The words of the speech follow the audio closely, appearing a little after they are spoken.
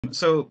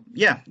So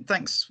yeah,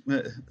 thanks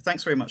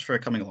very much for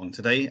coming along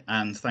today,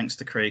 and thanks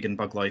to Craig and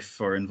Bug Life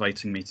for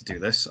inviting me to do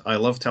this. I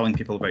love telling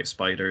people about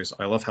spiders,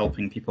 I love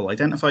helping people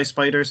identify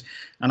spiders,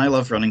 and I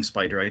love running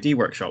spider ID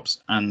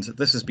workshops. And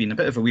this has been a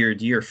bit of a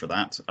weird year for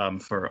that,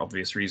 for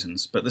obvious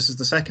reasons. But this is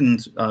the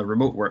second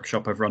remote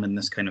workshop I've run in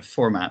this kind of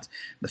format.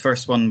 The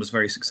first one was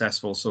very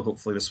successful, so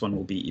hopefully this one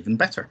will be even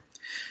better.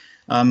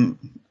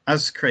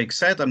 As Craig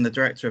said, I'm the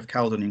Director of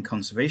Caledonian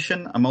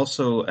Conservation. I'm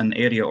also an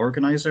area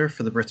organiser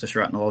for the British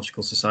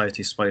Arachnological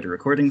Society Spider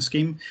Recording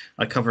Scheme.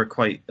 I cover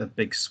quite a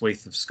big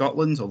swathe of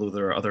Scotland, although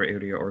there are other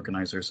area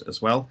organisers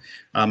as well.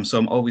 So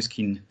I'm always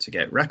keen to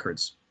get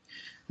records.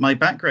 My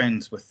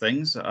background with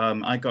things,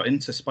 I got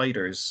into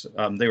spiders.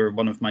 They were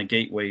one of my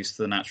gateways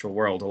to the natural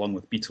world, along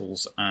with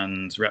beetles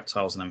and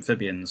reptiles and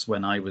amphibians,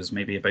 when I was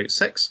maybe about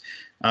 6.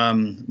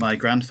 My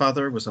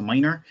grandfather was a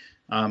miner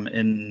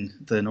in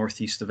the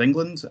northeast of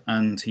England,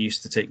 and he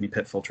used to take me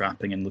pitfall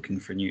trapping and looking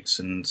for newts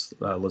and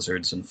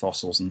lizards and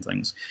fossils and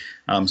things.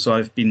 So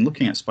I've been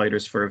looking at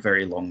spiders for a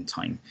very long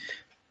time.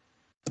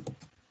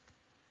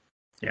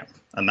 Yeah,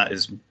 and that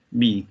is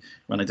me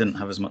when I didn't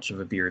have as much of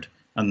a beard.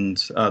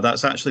 And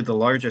that's actually the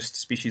largest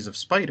species of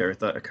spider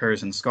that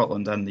occurs in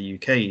Scotland and the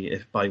UK,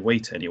 if by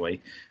weight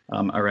anyway.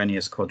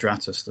 Arrhenius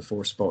quadratus, the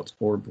 4-spot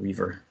orb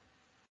weaver.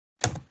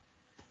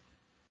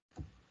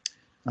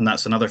 And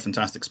that's another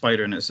fantastic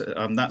spider,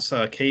 and that's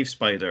a cave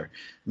spider,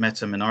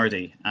 Meta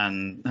minardi.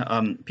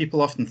 And people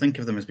often think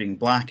of them as being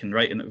black and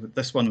white, and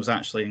this one was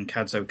actually in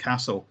Cadzow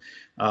Castle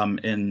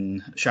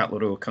in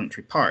Châtellerault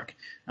Country Park.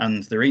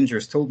 And the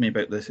rangers told me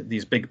about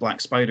these big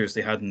black spiders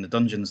they had in the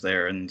dungeons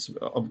there. And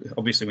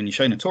obviously, when you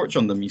shine a torch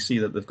on them, you see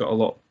that they've got a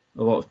lot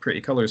of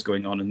pretty colours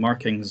going on and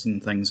markings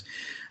and things.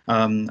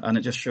 And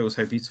it just shows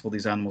how beautiful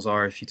these animals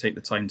are if you take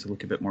the time to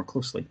look a bit more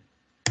closely.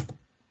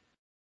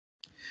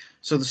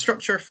 So the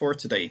structure for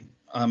today,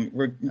 I'm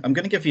going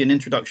to give you an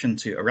introduction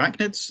to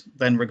arachnids,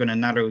 then we're going to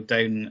narrow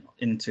down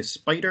into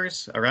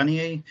spiders,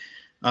 Araneae,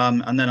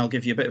 and then I'll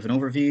give you a bit of an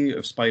overview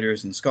of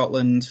spiders in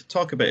Scotland,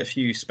 talk about a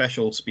few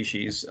special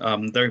species.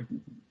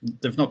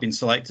 They've not been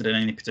selected in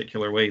any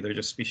particular way, they're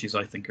just species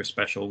I think are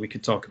special. We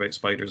could talk about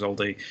spiders all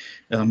day,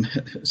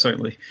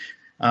 certainly.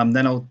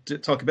 Then I'll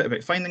talk a bit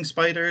about finding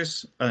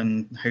spiders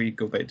and how you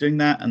go about doing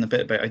that, and a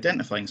bit about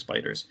identifying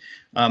spiders.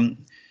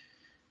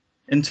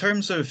 In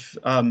terms of,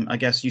 I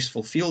guess,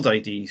 useful field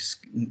ID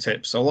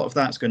tips, a lot of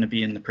that's going to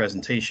be in the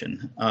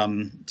presentation.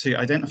 To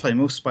identify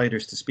most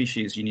spiders to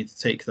species, you need to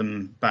take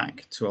them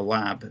back to a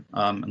lab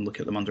and look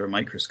at them under a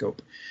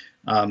microscope.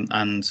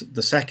 And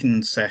the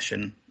second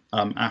session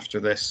after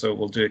this, so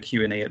we'll do a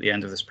Q&A at the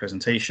end of this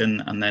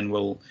presentation, and then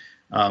we'll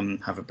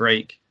have a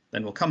break.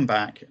 Then we'll come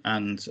back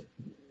and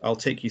I'll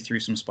take you through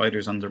some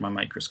spiders under my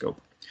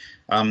microscope.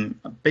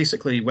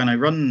 Basically, when I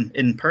run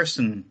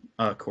in-person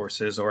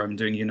courses or I'm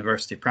doing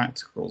university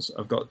practicals,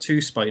 I've got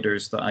 2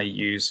 spiders that I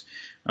use,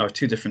 or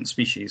 2 different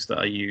species that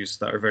I use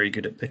that are very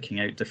good at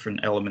picking out different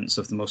elements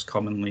of the most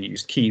commonly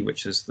used key,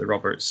 which is the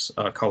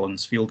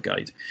Roberts-Collins field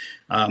guide.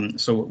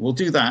 So we'll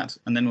do that,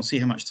 and then we'll see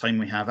how much time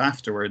we have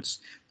afterwards.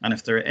 And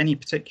if there are any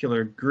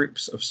particular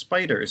groups of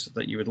spiders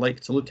that you would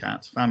like to look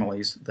at,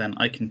 families, then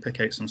I can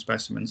pick out some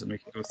specimens and we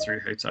can go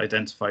through how to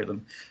identify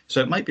them. So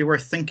it might be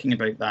worth thinking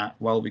about that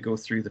while we go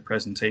through the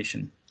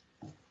presentation.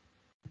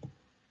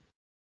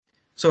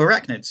 So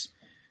arachnids.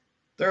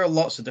 There are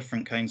lots of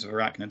different kinds of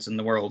arachnids in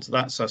the world.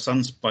 That's a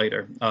sun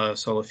spider,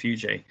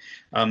 Solifugae.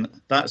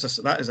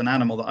 That is an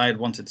animal that I had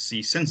wanted to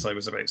see since I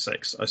was about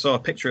 6. I saw a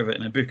picture of it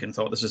in a book and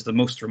thought this is the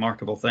most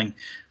remarkable thing.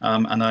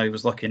 And I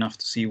was lucky enough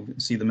to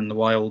see them in the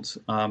wild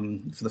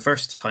for the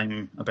first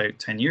time about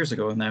 10 years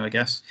ago now, I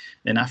guess,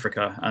 in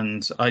Africa.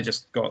 And I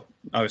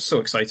was so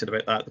excited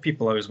about that. The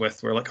people I was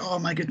with were like, oh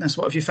my goodness,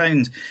 what have you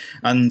found?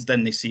 And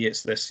then they see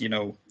it's this,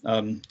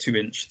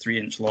 2-inch,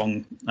 3-inch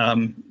long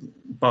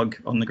bug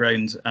on the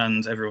ground,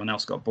 and everyone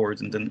else got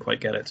bored and didn't quite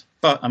get it.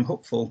 But I'm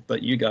hopeful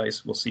that you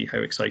guys will see how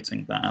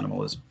exciting that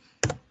animal is.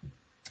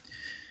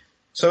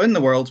 So in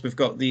the world, we've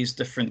got these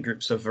different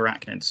groups of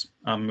arachnids.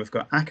 We've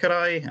got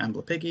Acari,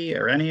 Amblypygi,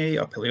 Araneae,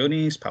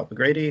 Opiliones,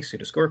 Palpagrade,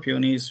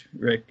 Pseudoscorpiones,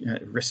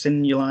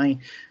 Ricinulae,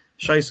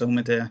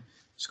 Schizomida,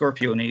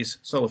 Scorpiones,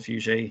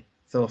 Solifugae,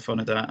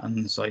 Thylophonida,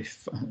 and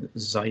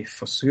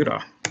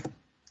Xyphosura.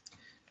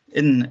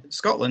 In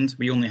Scotland,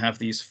 we only have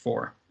these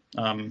 4,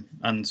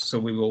 and so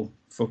we will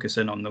focus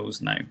in on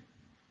those now.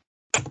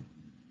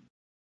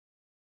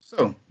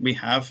 So we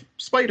have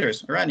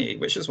spiders, Araneae,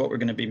 which is what we're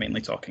going to be mainly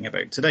talking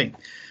about today.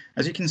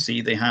 As you can see,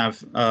 they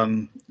have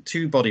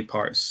 2 body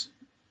parts.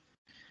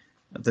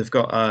 They've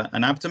got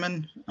an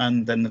abdomen,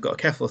 and then they've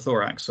got a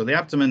cephalothorax. So the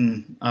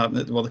abdomen,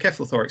 the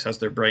cephalothorax has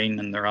their brain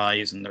and their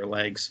eyes and their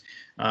legs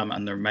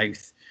and their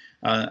mouth.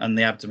 And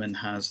the abdomen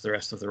has the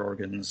rest of their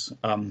organs.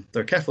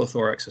 Their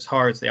cephalothorax is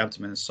hard, the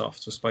abdomen is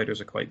soft, so spiders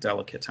are quite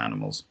delicate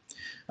animals.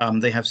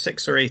 They have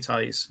 6 or 8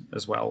 eyes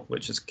as well,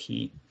 which is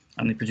key,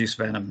 and they produce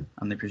venom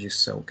and they produce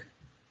silk.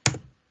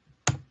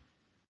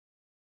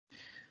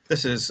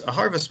 This is a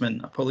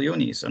harvestman,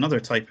 Opiliones, another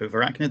type of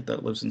arachnid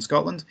that lives in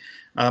Scotland.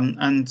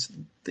 And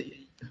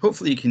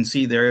hopefully you can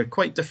see they're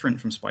quite different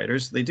from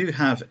spiders. They do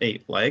have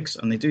 8 legs,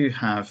 and they do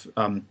have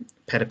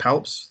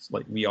pedipalps,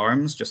 like wee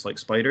arms, just like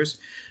spiders,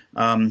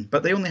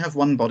 but they only have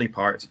one body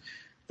part.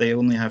 They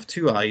only have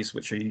 2 eyes,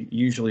 which are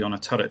usually on a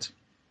turret.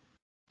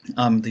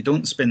 They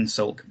don't spin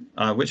silk,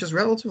 which is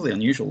relatively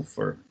unusual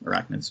for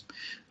arachnids,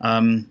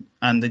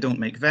 and they don't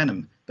make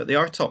venom, but they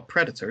are top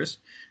predators.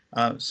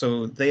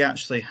 So they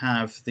actually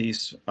have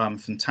these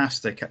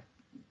fantastic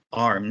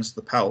arms,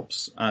 the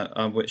palps,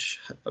 which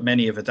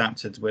many have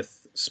adapted with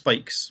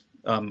spikes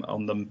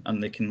on them,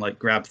 and they can like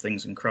grab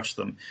things and crush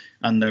them.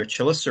 And their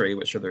chelicerae,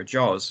 which are their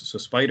jaws. So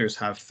spiders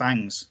have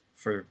fangs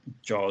for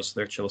jaws.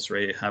 Their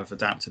chelicerae have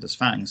adapted as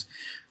fangs.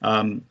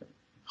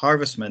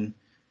 Harvestmen,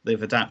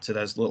 they've adapted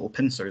as little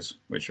pincers,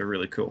 which are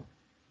really cool.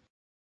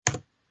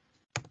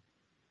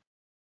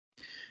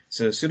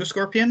 So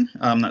pseudoscorpion,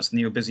 that's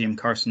Neobisium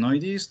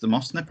carcinoides, the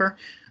moss nipper.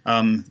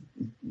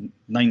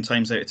 9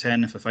 times out of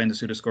 10, if I find a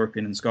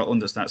pseudoscorpion in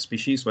Scotland, it's that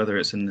species, whether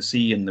it's in the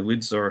sea, in the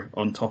woods, or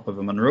on top of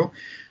a Munro.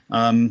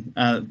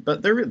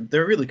 But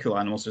they're really cool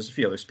animals. There's a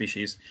few other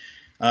species.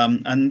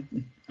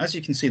 And as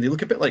you can see, they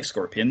look a bit like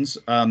scorpions.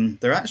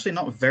 They're actually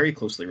not very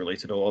closely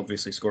related, although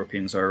obviously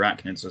scorpions are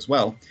arachnids as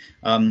well.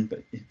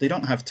 But they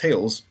don't have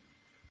tails.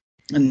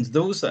 And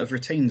those that have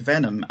retained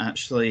venom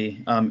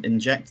actually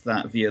inject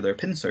that via their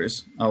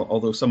pincers,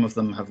 although some of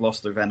them have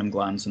lost their venom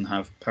glands and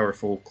have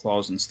powerful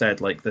claws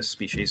instead, like this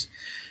species.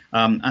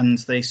 And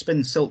they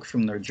spin silk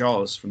from their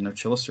jaws, from their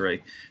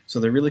chelicerae. So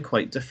they're really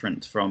quite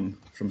different from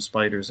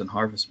spiders and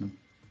harvestmen.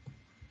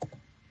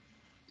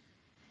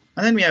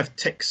 And then we have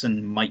ticks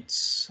and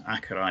mites,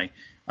 acari.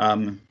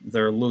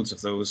 There are loads of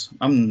those.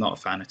 I'm not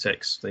a fan of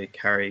ticks. They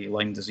carry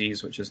Lyme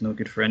disease, which is no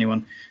good for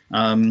anyone.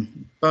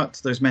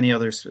 But there's many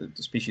other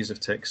species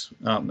of ticks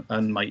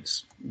and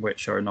mites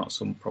which are not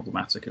so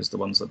problematic as the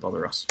ones that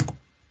bother us.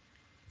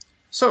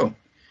 So,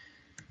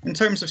 in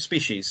terms of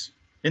species,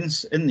 in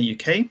the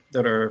UK,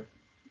 there are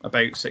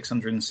about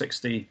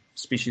 660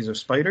 species of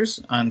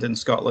spiders, and in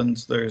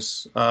Scotland,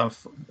 there's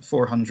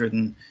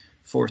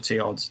 440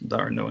 odd that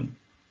are known.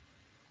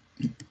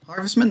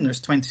 Harvestmen, there's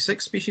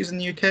 26 species in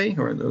the UK,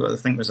 or I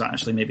think there's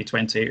actually maybe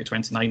 28 or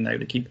 29 now.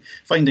 They keep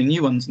finding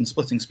new ones and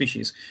splitting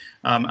species.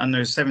 And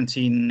there's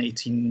 17,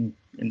 18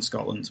 in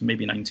Scotland,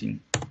 maybe 19.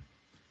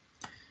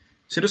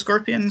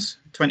 Pseudoscorpions,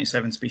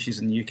 27 species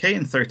in the UK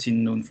and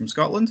 13 known from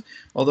Scotland,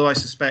 although I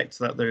suspect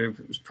that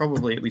there's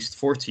probably at least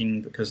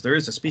 14 because there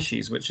is a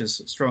species which is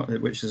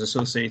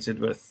associated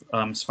with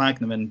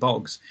sphagnum in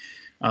bogs.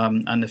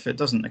 And if it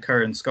doesn't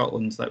occur in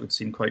Scotland, that would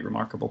seem quite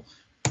remarkable.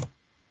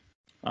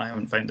 I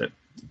haven't found it.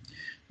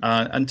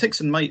 And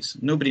ticks and mites,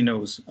 nobody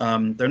knows.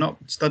 They're not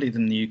studied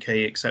in the UK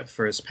except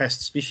for as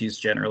pest species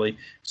generally.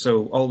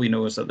 So all we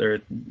know is that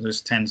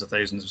there's tens of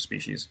thousands of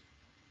species.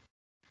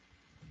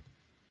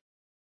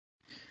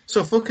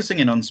 So focusing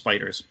in on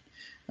spiders.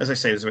 As I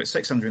say, there's about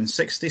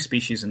 660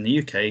 species in the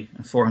UK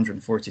and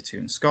 442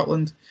 in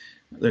Scotland.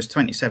 There's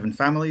 27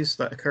 families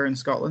that occur in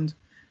Scotland.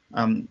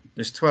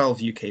 There's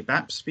 12 UK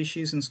BAP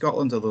species in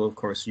Scotland, although of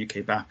course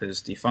UK BAP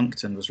is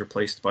defunct and was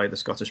replaced by the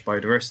Scottish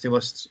biodiversity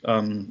list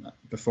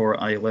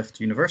before I left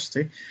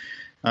university.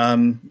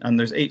 And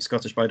there's 8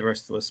 Scottish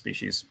biodiversity list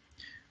species.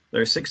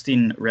 There are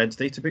 16 red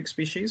data book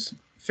species,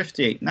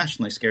 58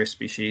 nationally scarce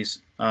species,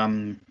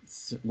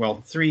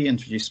 3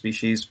 introduced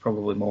species,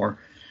 probably more,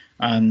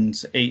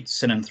 and 8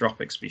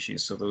 synanthropic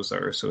species, so those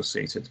that are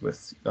associated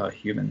with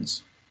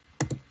humans.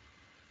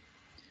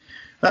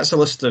 That's a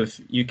list of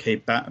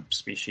UK BAP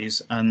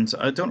species, and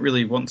I don't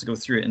really want to go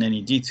through it in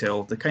any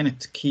detail. The kind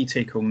of key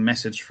take-home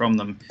message from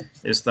them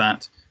is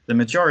that the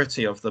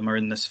majority of them are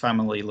in this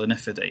family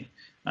Linifidae,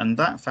 and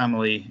that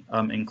family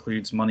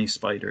includes money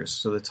spiders,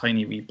 so the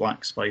tiny wee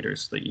black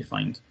spiders that you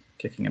find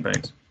kicking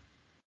about.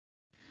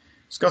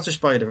 Scottish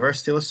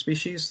biodiversity list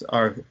species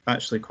are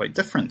actually quite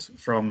different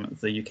from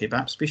the UK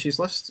BAP species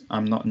list.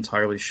 I'm not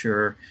entirely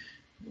sure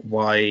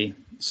why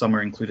some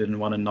are included in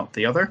one and not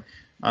the other.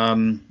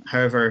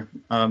 However,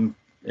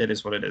 it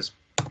is what it is.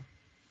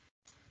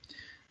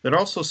 There are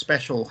also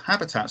special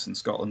habitats in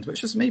Scotland,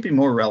 which is maybe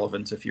more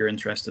relevant if you're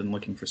interested in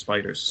looking for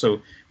spiders.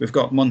 So we've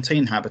got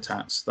montane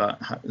habitats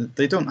that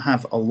they don't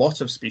have a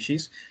lot of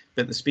species,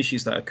 but the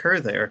species that occur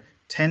there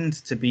tend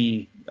to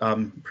be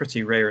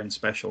pretty rare and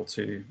special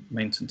to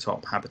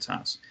mountaintop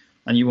habitats,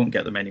 and you won't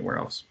get them anywhere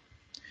else.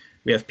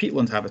 We have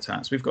peatland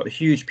habitats. We've got a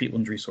huge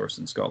peatland resource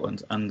in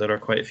Scotland, and there are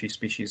quite a few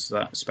species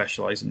that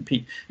specialise in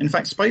peat. In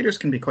fact, spiders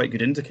can be quite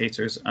good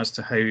indicators as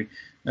to how,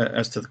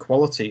 as to the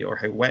quality or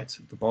how wet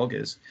the bog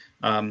is.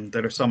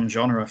 There are some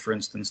genera, for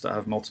instance, that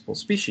have multiple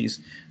species,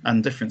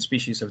 and different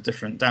species have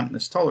different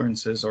dampness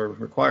tolerances or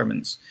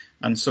requirements.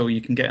 And so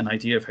you can get an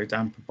idea of how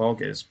damp a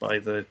bog is by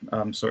the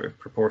sort of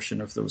proportion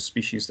of those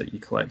species that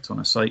you collect on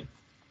a site.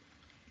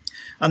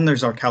 And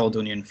there's our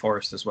Caledonian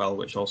forest as well,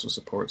 which also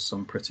supports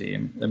some pretty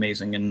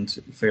amazing and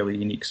fairly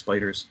unique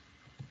spiders,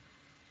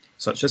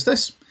 such as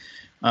this,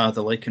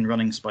 the lichen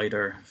running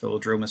spider,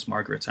 Philodromus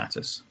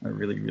margaritatus, are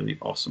really, really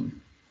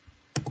awesome.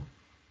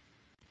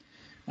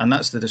 and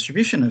that's the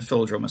distribution of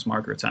Philodromus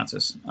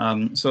margaritatus.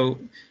 So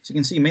you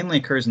can see mainly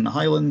occurs in the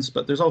highlands,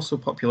 but there's also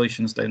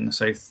populations down the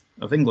south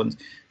of England.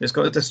 It's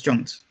got a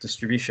disjunct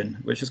distribution,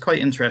 which is quite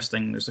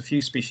interesting. There's a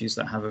few species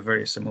that have a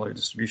very similar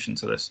distribution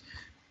to this.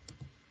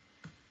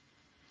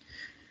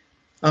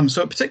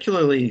 So it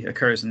particularly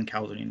occurs in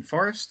Caledonian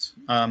forest.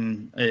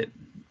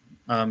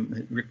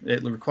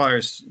 It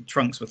requires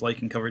trunks with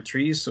lichen-covered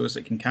trees so as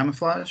it can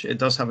camouflage. It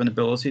does have an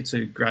ability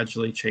to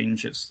gradually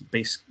change its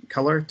base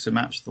color to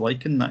match the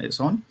lichen that it's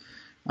on.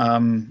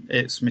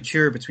 It's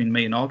mature between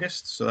May and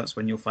August, so that's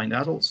when you'll find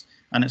adults,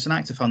 and it's an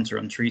active hunter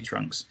on tree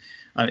trunks.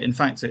 In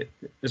fact,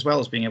 as well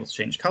as being able to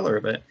change color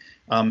a bit,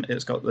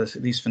 it's got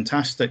these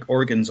fantastic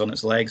organs on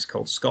its legs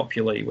called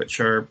scopulae, which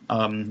are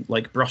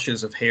like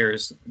brushes of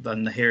hairs.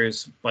 Then the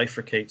hairs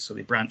bifurcate, so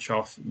they branch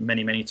off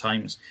many, many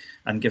times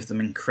and give them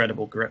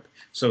incredible grip.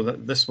 So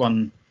that this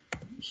one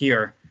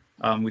here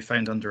we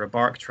found under a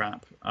bark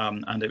trap,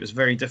 and it was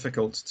very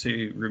difficult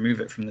to remove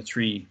it from the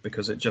tree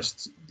because it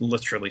just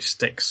literally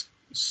sticks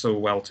so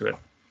well to it.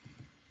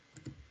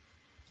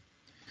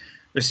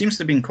 There seems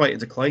to have been quite a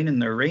decline in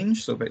their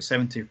range, so about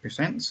 70%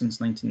 since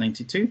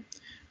 1992,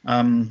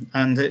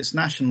 and it's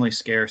nationally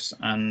scarce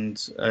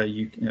and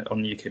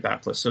on the UK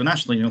BAT list. So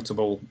nationally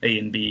notable A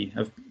and B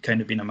have kind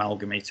of been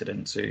amalgamated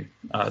into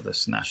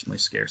this nationally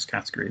scarce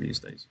category these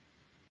days.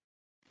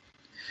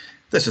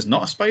 This is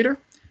not a spider.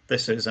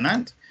 This is an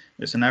ant.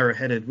 It's an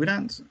arrow-headed wood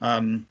ant,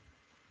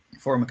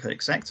 Formica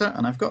execta,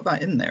 and I've got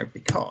that in there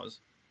because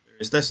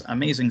there's this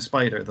amazing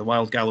spider, the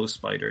wild gallows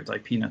spider,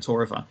 Dipena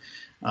torva,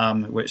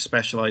 which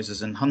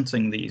specializes in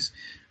hunting these.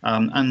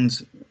 And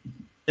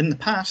in the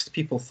past,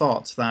 people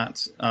thought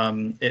that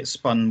it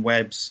spun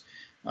webs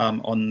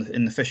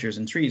in the fissures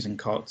and trees and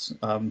caught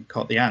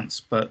the ants.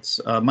 But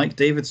Mike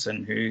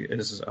Davidson, who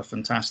is a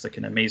fantastic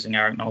and amazing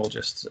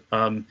arachnologist,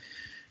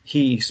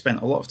 he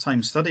spent a lot of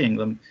time studying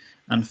them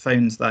and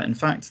found that, in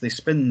fact, they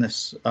spin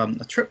this a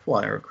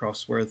tripwire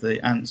across where the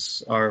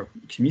ants are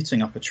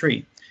commuting up a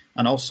tree,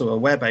 and also a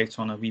web out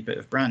on a wee bit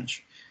of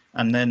branch.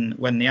 And then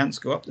when the ants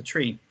go up the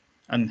tree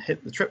and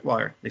hit the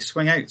tripwire, they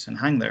swing out and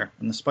hang there,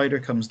 and the spider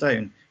comes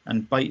down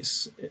and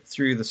bites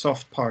through the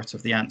soft part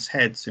of the ant's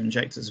head to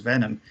inject its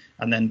venom,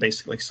 and then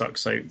basically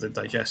sucks out the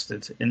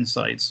digested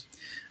insides,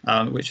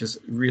 which is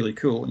really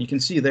cool. And you can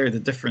see there the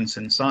difference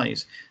in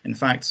size. In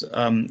fact,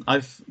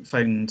 I've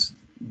found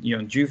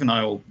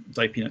juvenile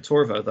Dipena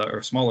torva that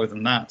are smaller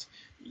than that,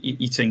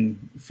 eating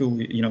full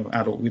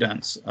adult wood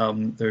ants.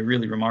 They're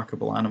really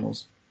remarkable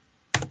animals.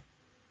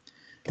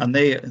 And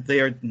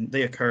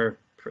they occur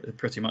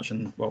pretty much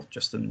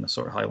just in the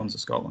sort of highlands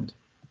of Scotland.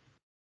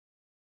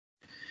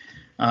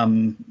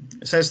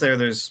 It says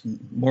there's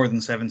more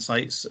than 7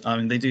 sites. I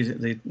mean, they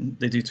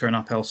do turn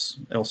up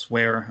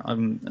elsewhere.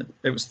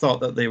 It was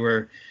thought that they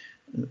were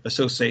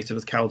associated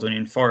with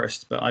Caledonian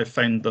forest, but I've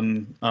found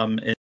them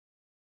in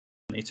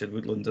native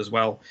woodland as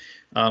well.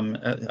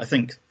 I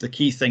think the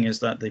key thing is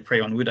that they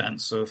prey on wood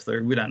ants. So if there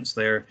are wood ants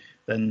there,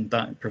 then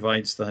that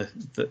provides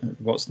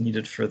what's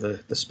needed for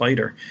the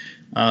spider.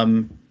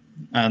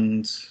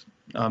 And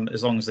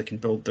as long as they can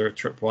build their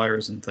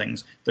tripwires and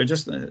things, they're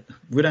just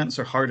wood ants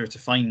are harder to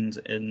find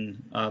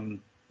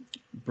in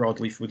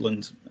broadleaf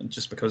woodland,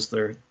 just because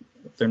their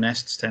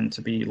nests tend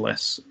to be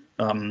less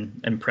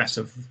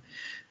impressive.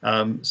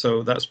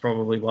 So that's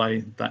probably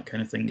why that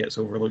kind of thing gets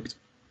overlooked.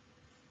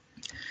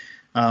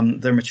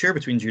 They're mature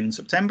between June and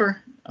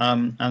September,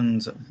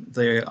 and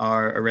they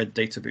are a red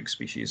data book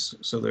species,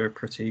 so they're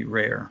pretty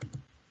rare.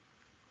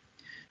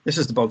 This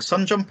is the bog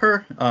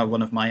sunjumper,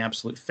 one of my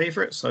absolute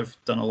favourites. I've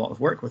done a lot of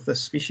work with this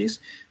species,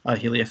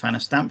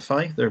 Heliophanis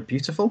damphi. They're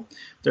beautiful.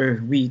 They're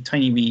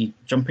tiny wee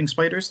jumping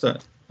spiders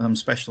that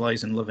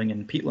specialise in living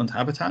in peatland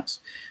habitats,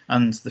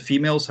 and the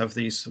females have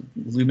these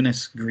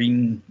luminous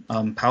green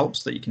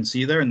palps that you can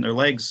see there, and their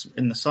legs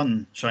in the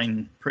sun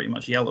shine pretty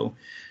much yellow.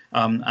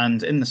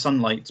 And in the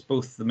sunlight,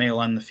 both the male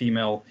and the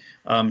female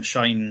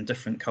shine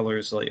different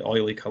colours, like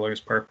oily colours,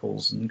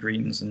 purples and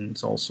greens and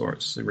all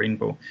sorts, the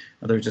rainbow.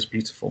 They're just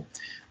beautiful.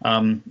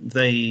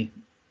 They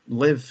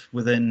live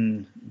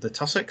within the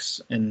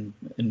tussocks in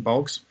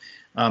bogs,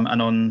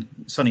 and on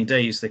sunny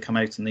days they come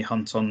out and they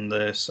hunt on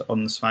the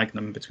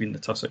sphagnum between the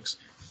tussocks.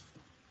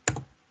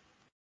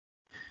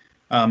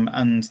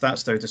 And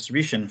that's their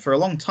distribution. For a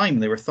long time,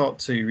 they were thought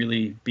to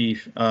really be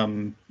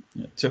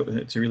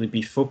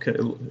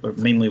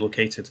mainly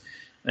located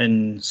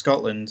in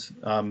Scotland,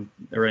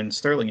 around the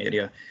Stirling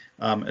area,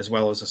 as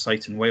well as a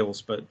site in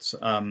Wales. But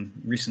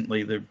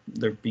recently,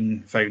 they're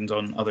being found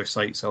on other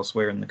sites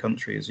elsewhere in the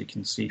country, as you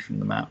can see from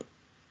the map.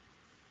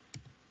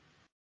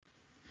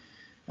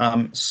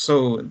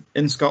 So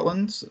in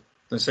Scotland,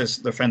 it says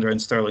they're found around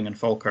Stirling and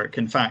Falkirk.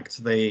 In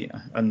fact, they're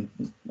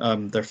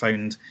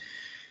found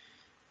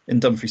in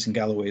Dumfries and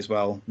Galloway as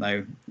well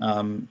now,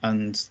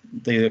 and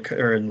they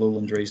occur in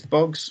lowland raised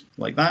bogs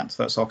like that.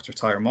 That's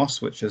Ochtertyre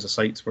Moss, which is a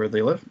site where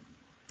they live.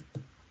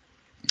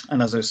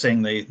 And as I was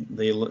saying,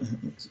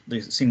 they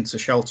seem to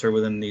shelter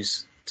within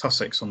these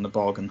tussocks on the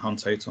bog and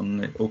hunt out on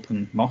the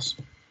open moss.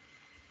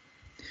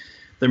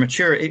 They're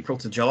mature April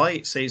to July,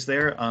 it says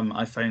there.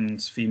 I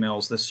found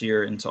females this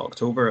year into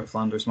October at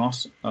Flanders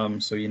Moss,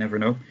 so you never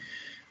know.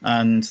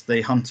 And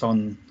they hunt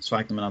on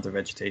sphagnum and other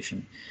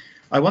vegetation.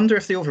 I wonder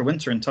if they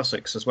overwinter in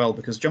tussocks as well,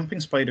 because jumping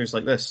spiders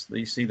like this,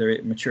 you see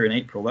they're mature in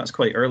April, that's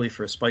quite early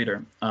for a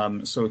spider.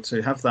 So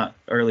to have that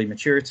early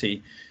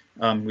maturity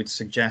would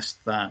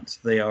suggest that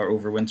they are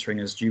overwintering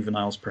as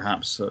juveniles,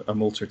 perhaps a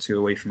molt or two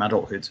away from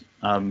adulthood.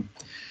 And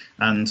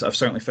I've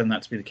certainly found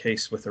that to be the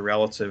case with a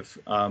relative,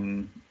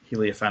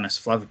 Heliophanes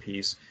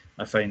flavipes.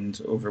 I found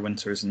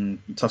overwinters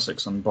in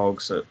tussocks on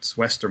bogs at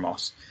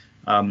Westermoss.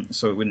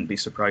 So it wouldn't be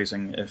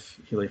surprising if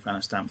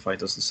Heliophanes damphi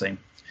does the same.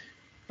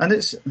 And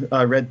it's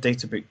red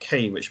data book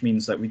K, which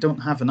means that we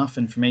don't have enough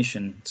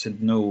information to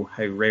know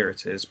how rare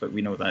it is, but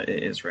we know that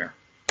it is rare.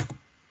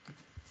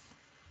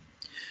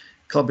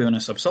 Clubiona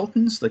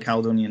subsultans, the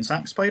Caledonian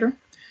sack spider.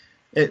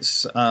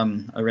 It's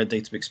a red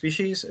data book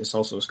species. It's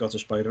also a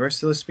Scottish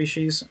biodiversity list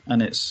species,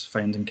 and it's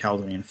found in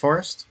Caledonian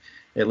forest.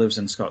 It lives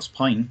in Scots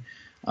pine,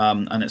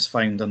 and it's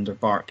found under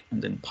bark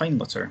and in pine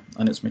litter,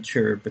 and it's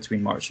mature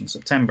between March and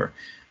September.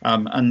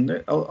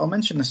 And I'll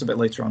mention this a bit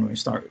later on when we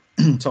start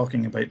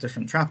talking about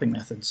different trapping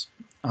methods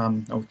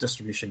of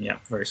distribution. Yeah,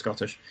 very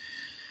Scottish.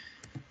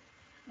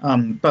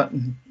 But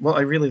what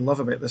I really love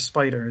about this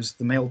spider is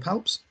the male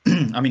palps.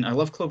 I mean, I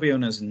love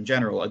Clubionas in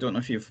general. I don't know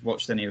if you've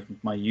watched any of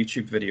my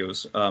YouTube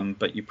videos,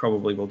 but you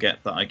probably will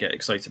get that I get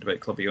excited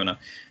about Clubiona.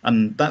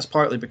 And that's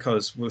partly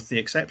because, with the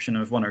exception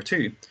of one or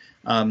two,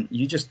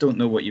 you just don't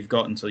know what you've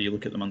got until you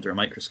look at them under a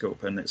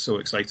microscope, and it's so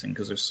exciting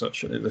because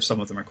there's some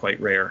of them are quite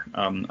rare,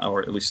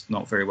 or at least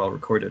not very well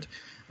recorded.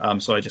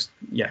 So I just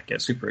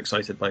get super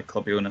excited by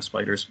Clubiona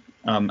spiders,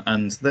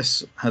 and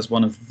this has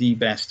one of the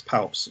best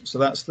palps. So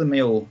that's the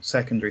male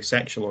secondary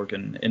sexual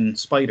organ in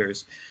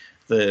spiders.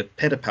 The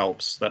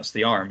pedipalps, that's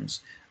the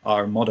arms,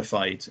 are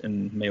modified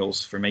in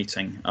males for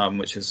mating,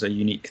 which is a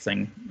unique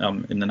thing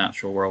in the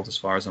natural world as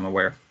far as I'm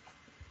aware.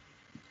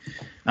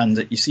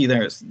 And you see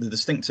there, it's the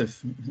distinctive,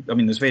 I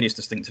mean, there's various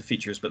distinctive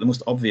features, but the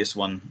most obvious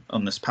one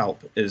on this palp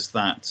is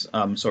that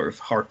sort of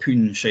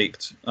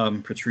harpoon-shaped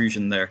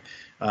protrusion there.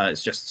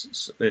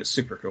 It's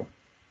super cool.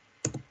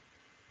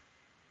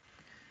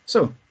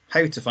 So,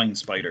 how to find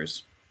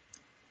spiders?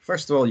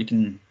 First of all, you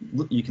can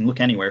look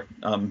anywhere.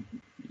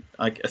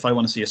 If I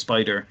want to see a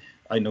spider,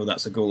 I know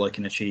that's a goal I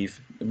can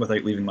achieve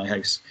without leaving my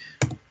house.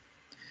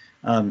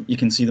 You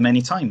can see them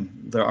anytime.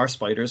 There are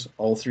spiders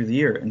all through the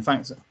year. In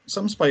fact,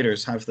 some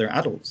spiders have their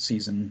adult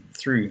season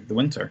through the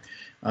winter.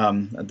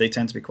 They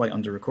tend to be quite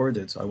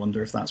under-recorded. I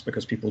wonder if that's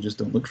because people just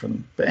don't look for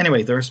them. But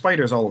anyway, there are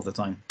spiders all of the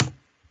time.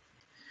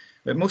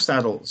 But most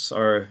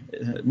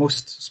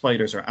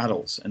spiders are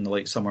adults in the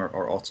late summer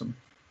or autumn.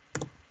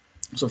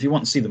 So if you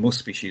want to see the most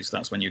species,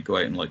 that's when you go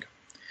out and look.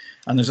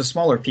 And there's a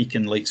smaller peak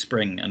in late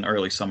spring and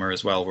early summer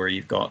as well, where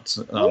you've got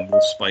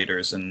wolf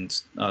spiders and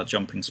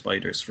jumping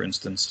spiders, for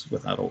instance,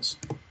 with adults.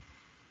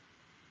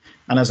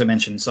 And as I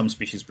mentioned, some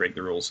species break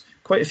the rules.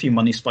 Quite a few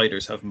money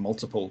spiders have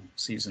multiple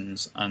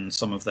seasons, and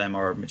some of them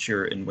are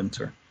mature in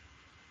winter.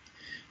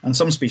 And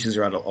some species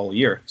are adult all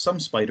year. Some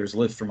spiders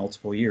live for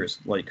multiple years,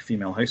 like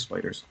female house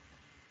spiders.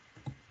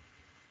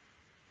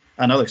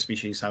 And other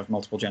species have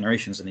multiple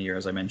generations in a year,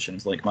 as I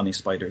mentioned, like money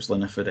spiders,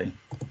 Linifidae.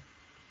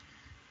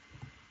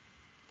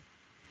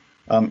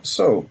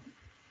 So,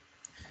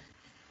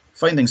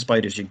 finding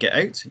spiders, you get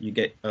out. You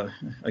get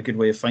a good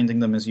way of finding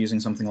them is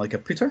using something like a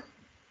pooter.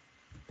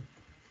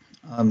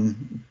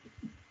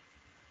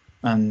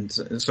 And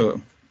so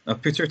a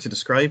pooter, to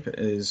describe,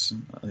 is,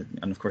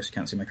 and of course you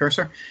can't see my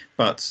cursor,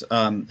 but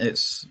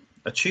it's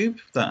a tube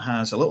that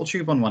has a little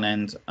tube on one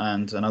end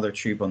and another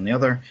tube on the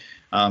other,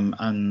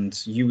 and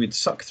you would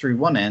suck through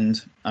one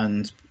end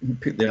and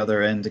put the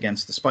other end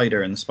against the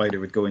spider, and the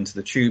spider would go into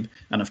the tube,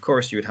 and of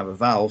course you would have a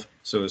valve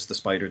so as the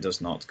spider does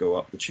not go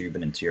up the tube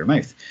and into your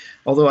mouth.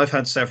 Although I've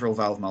had several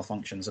valve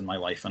malfunctions in my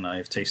life, and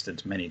I've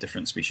tasted many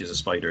different species of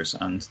spiders,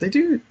 and they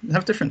do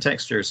have different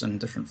textures and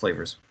different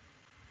flavors.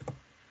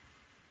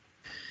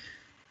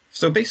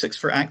 So basics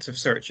for active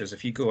search is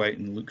if you go out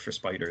and look for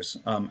spiders,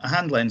 a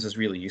hand lens is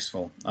really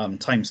useful.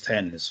 Times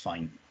 10 is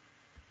fine.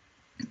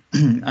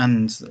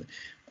 And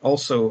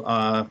also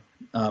a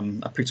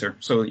pooter.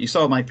 So you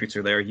saw my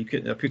pooter there.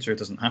 A pooter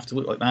doesn't have to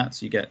look like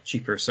that. You get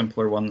cheaper,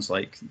 simpler ones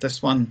like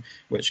this one,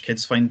 which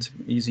kids find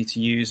easy to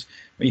use,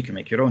 or you can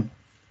make your own.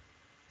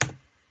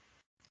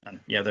 And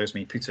yeah, there's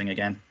me pooting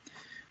again.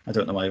 I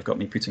don't know why I've got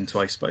me pooting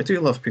twice, but I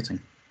do love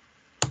pooting.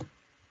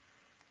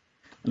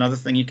 Another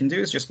thing you can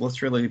do is just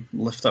literally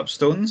lift up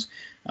stones.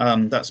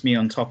 That's me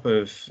on top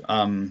of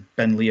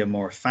Benlia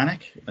Moor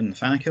Fannic in the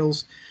Fannic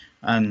Hills.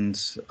 And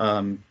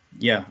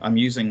yeah, I'm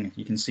using,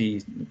 you can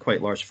see,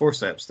 quite large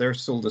forceps. They're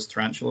sold as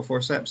tarantula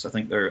forceps. I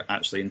think they're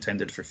actually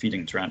intended for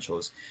feeding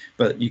tarantulas.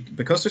 But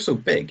because they're so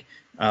big,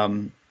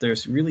 they're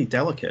really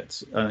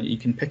delicate. You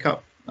can pick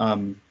up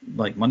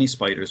like money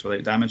spiders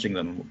without damaging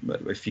them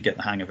if you get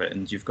the hang of it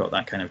and you've got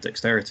that kind of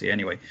dexterity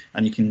anyway,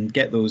 and you can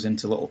get those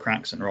into little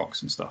cracks and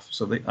rocks and stuff,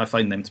 so I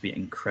find them to be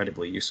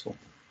incredibly useful.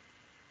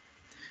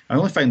 I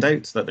only found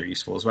out that they're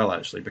useful as well,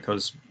 actually,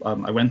 because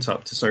I went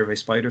up to survey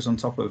spiders on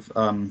top of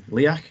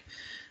Liach,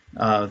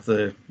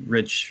 the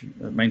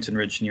mountain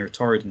ridge near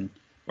Torridon,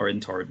 or in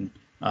Torridon,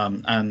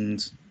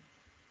 and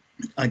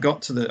I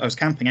was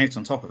camping out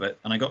on top of it,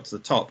 and I got to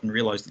the top and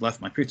realised I'd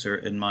left my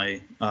pooter in my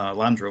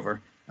Land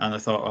Rover, and I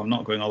thought, I'm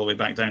not going all the way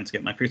back down to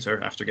get my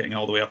pooter after getting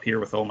all the way up here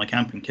with all my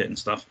camping kit and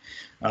stuff.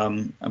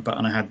 And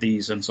I had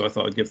these, and so I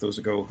thought I'd give those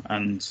a go.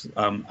 And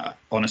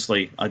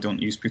honestly, I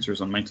don't use pooters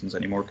on mountains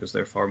anymore because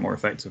they're far more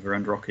effective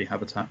around rocky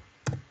habitat.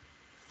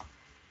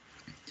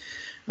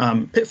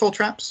 Pitfall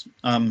traps,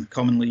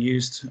 commonly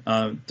used.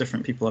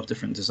 Different people have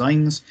different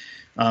designs.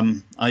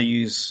 I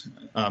use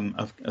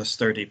a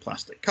sturdy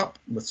plastic cup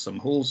with some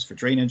holes for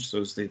drainage,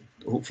 so as they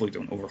hopefully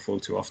don't overflow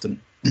too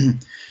often.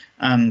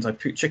 And I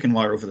put chicken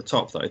wire over the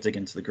top that I dig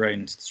into the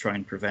ground to try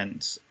and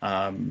prevent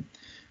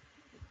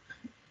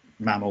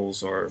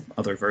mammals or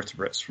other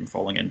vertebrates from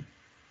falling in.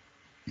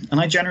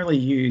 And I generally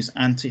use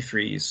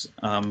antifreeze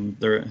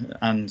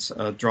and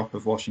a drop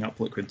of washing up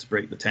liquid to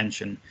break the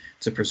tension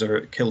to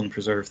kill and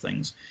preserve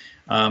things.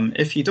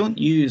 If you don't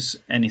use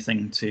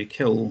anything to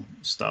kill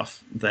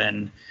stuff,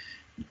 then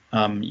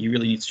you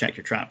really need to check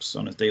your traps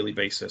on a daily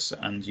basis,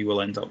 and you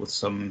will end up with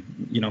some,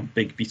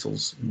 big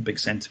beetles, big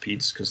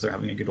centipedes, because they're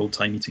having a good old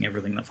time eating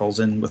everything that falls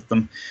in with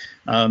them.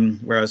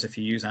 Whereas if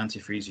you use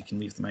antifreeze, you can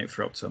leave them out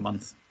for up to a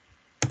month.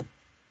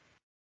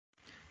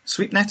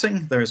 Sweep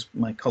netting, there's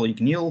my colleague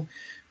Neil,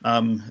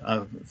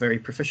 a very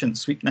proficient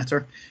sweep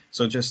netter.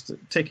 So just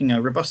taking a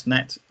robust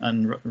net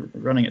and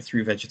running it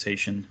through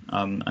vegetation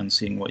and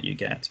seeing what you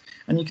get.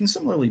 And you can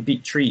similarly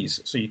beat trees.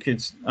 So you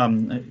could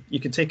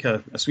take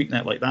a sweep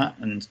net like that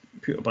and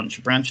put a bunch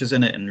of branches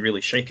in it and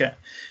really shake it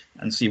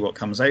and see what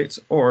comes out.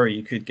 Or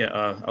you could get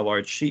a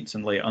large sheet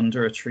and lay it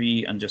under a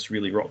tree and just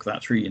really rock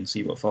that tree and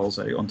see what falls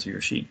out onto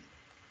your sheet.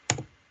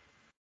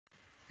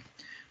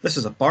 This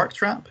is a bark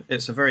trap.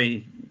 It's a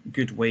very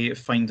good way of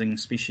finding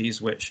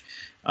species which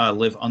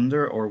live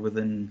under or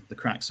within the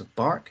cracks of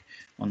bark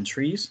on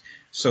trees.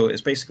 So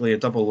it's basically a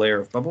double layer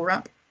of bubble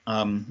wrap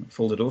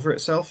folded over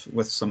itself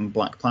with some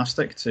black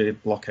plastic to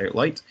block out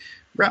light,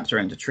 wrapped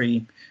around a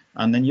tree,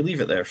 and then you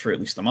leave it there for at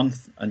least a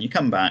month, and you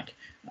come back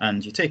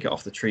and you take it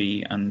off the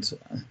tree, and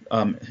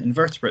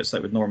invertebrates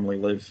that would normally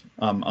live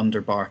under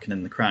bark and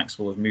in the cracks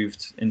will have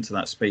moved into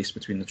that space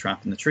between the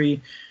trap and the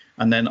tree.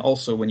 And then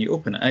also when you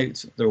open it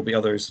out, there will be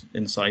others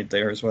inside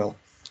there as well.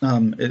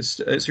 It's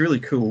a really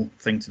cool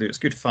thing to do. It's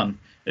good fun.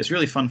 It's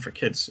really fun for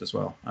kids as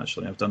well.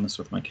 Actually, I've done this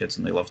with my kids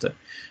and they loved it.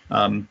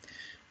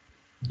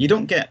 You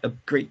don't get a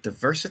great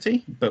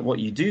diversity, but what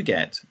you do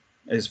get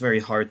is very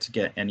hard to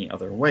get any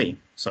other way,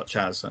 such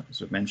as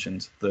we've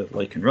mentioned, the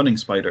lichen running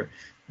spider.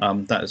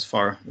 That's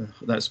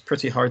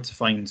pretty hard to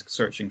find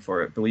searching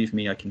for it. Believe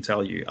me, I can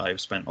tell you,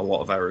 I've spent a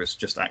lot of hours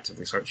just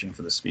actively searching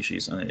for this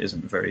species, and it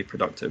isn't very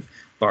productive.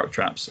 Bark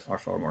traps are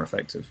far more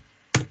effective.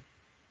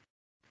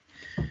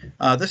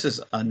 This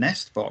is a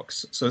nest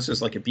box, so this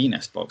is like a bee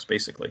nest box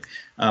basically,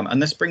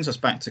 and this brings us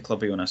back to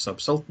Clubiona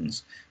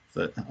subsultans,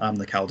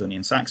 the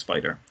Caledonian sac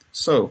spider.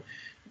 So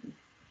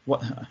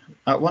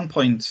at one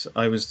point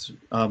I was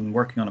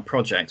working on a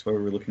project where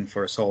we were looking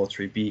for a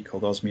solitary bee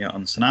called Osmia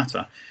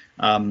unsonata,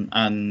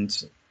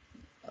 and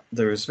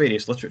there was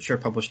various literature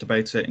published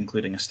about it,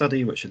 including a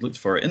study which had looked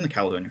for it in the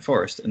Caledonian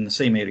forest in the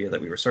same area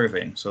that we were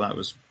surveying. So that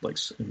was like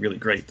really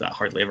great. That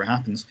hardly ever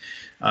happens.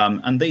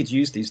 And they'd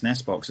used these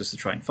nest boxes to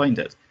try and find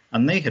it.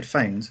 And they had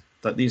found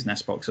that these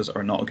nest boxes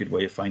are not a good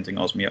way of finding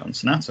Osmia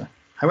unsonata.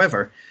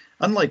 However,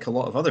 unlike a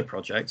lot of other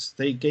projects,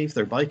 they gave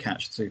their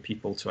bycatch to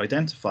people to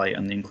identify,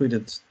 and they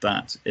included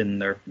that in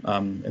their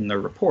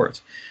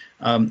report.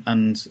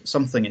 And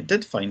something it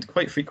did find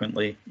quite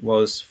frequently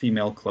was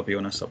female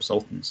Clubiona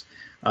subsultans.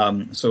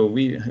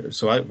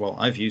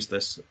 I've used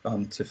this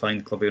to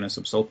find Clubiona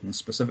subsultans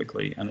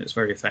specifically, and it's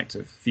very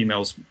effective.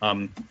 Females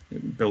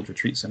build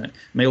retreats in it.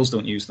 Males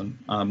don't use them.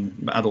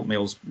 Adult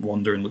males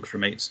wander and look for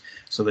mates,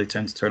 so they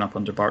tend to turn up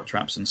under bark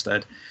traps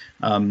instead.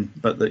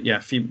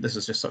 This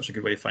is just such a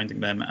good way of finding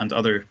them and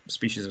other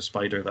species of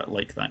spider that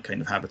like that kind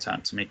of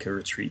habitat to make a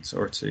retreat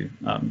or to,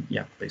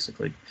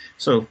 basically.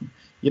 So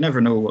you never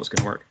know what's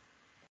going to work.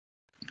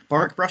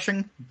 Bark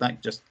brushing,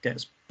 that just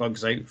gets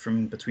bugs out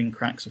from between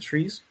cracks of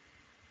trees.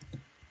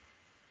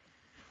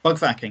 Bug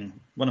vacuuming,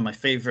 one of my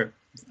favorite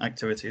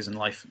activities in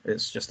life.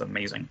 It's just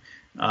amazing.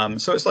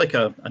 So it's like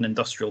an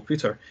industrial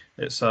pooter.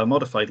 It's a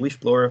modified leaf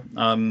blower,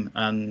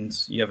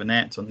 and you have a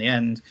net on the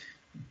end.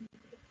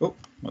 Oh,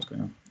 what's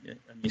going on?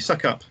 And you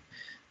suck up.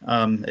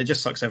 It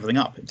just sucks everything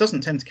up. It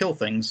doesn't tend to kill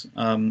things,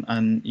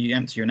 and you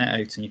empty your net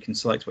out and you can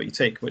select what you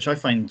take, which I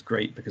find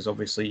great because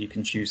obviously you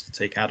can choose to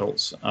take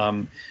adults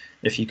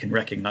if you can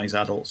recognize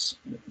adults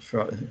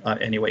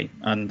anyway,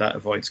 and that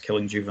avoids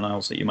killing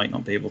juveniles that you might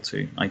not be able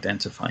to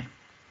identify.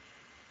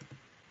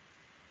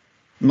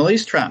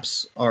 Malaise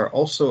traps are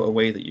also a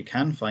way that you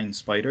can find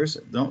spiders.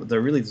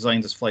 They're really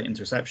designed as flight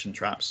interception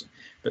traps,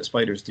 but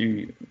spiders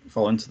do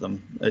fall into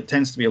them. It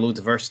tends to be a low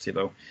diversity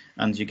though,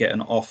 and you get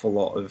an awful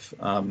lot of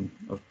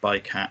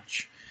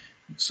bycatch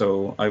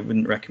So I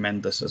wouldn't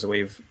recommend this as a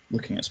way of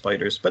looking at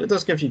spiders, but it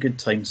does give you good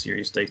time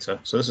series data.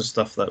 So this is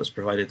stuff that was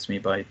provided to me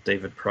by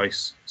David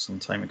Price some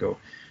time ago,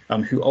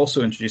 who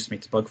also introduced me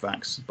to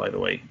bugvacs, by the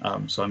way.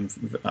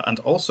 And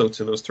also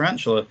to those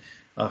tarantula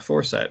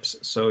forceps.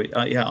 So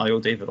yeah, I owe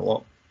David a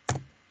lot.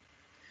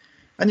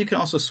 And you can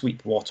also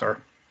sweep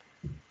water.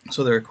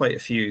 So there are quite a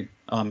few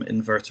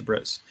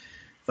invertebrates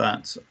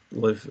that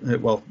live,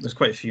 well, there's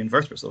quite a few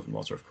invertebrates that live in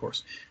water, of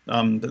course,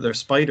 but there are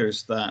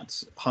spiders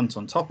that hunt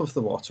on top of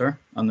the water,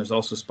 and there's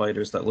also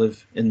spiders that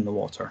live in the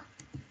water.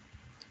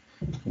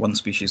 One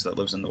species that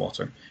lives in the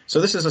water.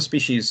 So this is a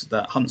species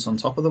that hunts on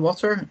top of the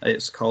water.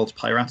 It's called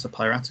Pirata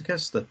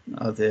pyraticus,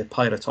 the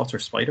pirate otter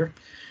spider.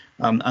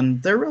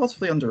 And they're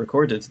relatively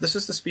underrecorded. This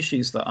is the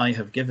species that I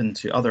have given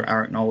to other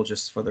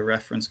arachnologists for their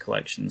reference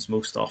collections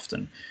most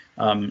often.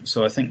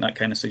 So I think that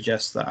kind of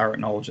suggests that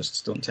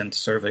arachnologists don't tend to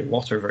survey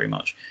water very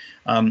much.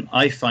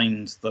 I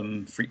find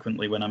them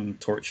frequently when I'm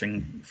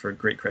torching for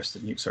great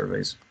crested newt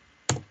surveys.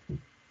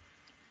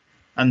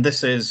 And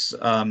this is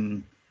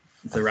the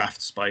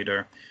raft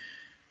spider,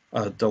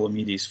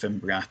 Dolomedes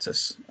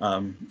fimbriatus.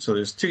 So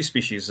there's two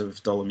species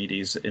of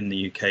Dolomedes in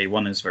the UK.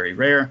 One is very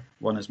rare,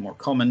 one is more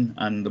common,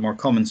 and the more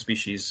common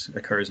species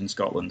occurs in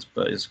Scotland,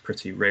 but is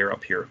pretty rare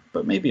up here,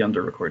 but maybe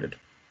underrecorded.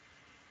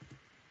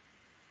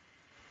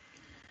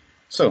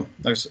 So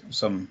there's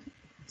some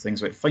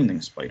things about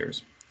finding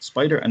spiders.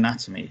 Spider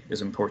anatomy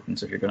is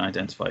important if you're going to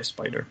identify a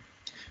spider.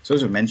 So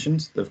as I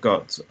mentioned, they've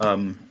got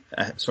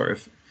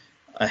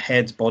a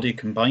head-body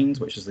combined,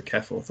 which is the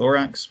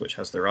cephalothorax, which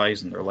has their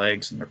eyes and their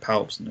legs and their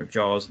palps and their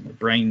jaws and their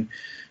brain.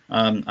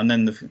 And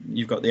then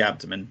you've got the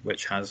abdomen,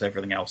 which has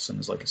everything else and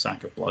is like a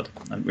sack of blood,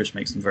 and which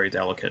makes them very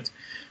delicate.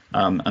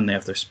 And they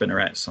have their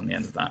spinnerets on the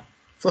end of that.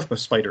 Flip a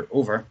spider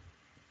over,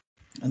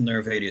 and there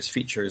are various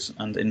features.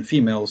 And in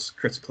females,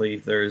 critically,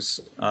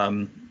 there's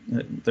the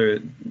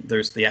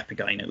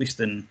epigyne, at least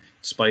in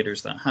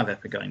spiders that have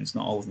epigynes.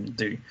 Not all of them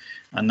do.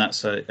 And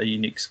that's a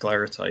unique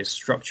sclerotized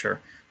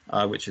structure,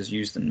 which is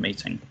used in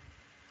mating.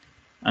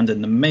 And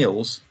in the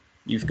males,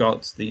 you've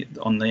got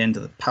on the end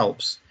of the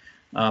palps,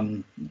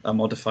 a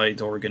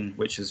modified organ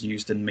which is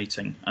used in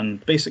mating.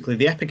 And basically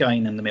the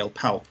epigyne and the male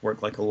palp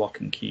work like a lock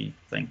and key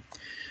thing.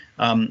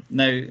 Now,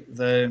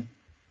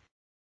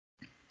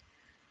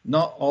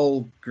 not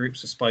all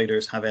groups of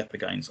spiders have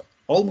epigynes.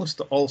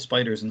 Almost all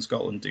spiders in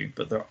Scotland do,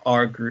 but there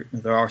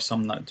are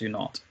some that do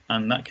not,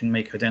 and that can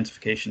make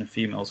identification of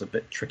females a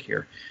bit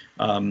trickier.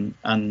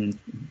 And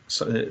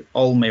so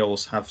all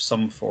males have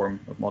some form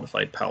of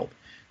modified palp,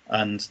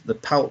 and the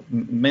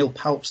male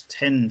palps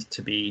tend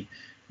to be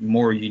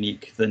more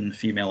unique than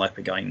female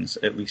epigynes,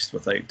 at least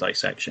without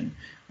dissection.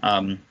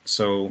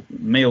 So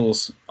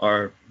males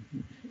are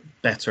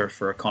better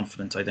for a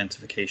confident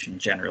identification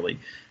generally.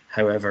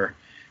 However,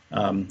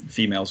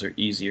 females are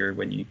easier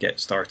when you get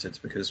started,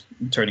 because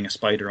turning a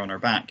spider on her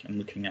back and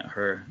looking at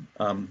her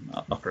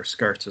upper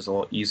skirt is a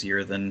lot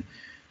easier than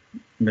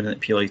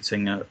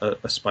manipulating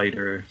a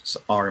spider's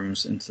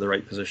arms into the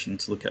right position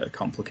to look at a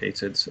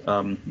complicated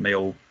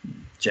male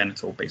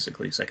genital,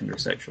 basically secondary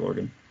sexual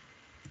organ.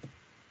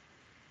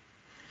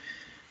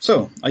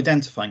 So,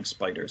 identifying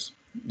spiders.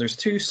 There's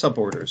two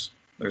suborders.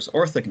 There's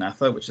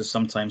Orthognatha, which is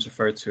sometimes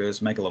referred to as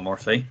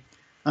Megalomorphae,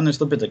 and there's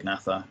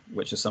Lepidognatha,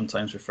 which is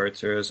sometimes referred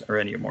to as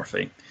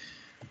Araneomorphae.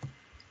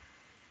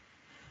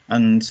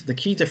 And the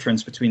key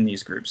difference between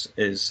these groups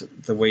is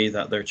the way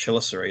that their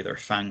chelicerae, their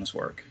fangs,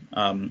 work.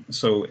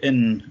 So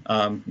in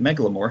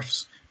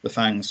megalomorphs, the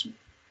fangs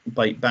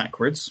bite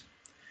backwards,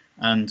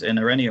 and in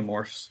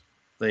Araneomorphs,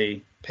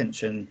 they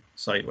pinch in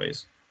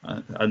sideways.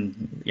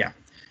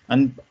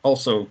 And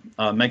also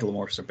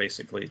megalomorphs are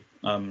basically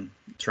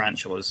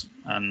tarantulas,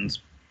 and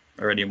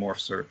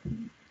Araneomorphs are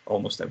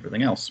almost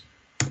everything else.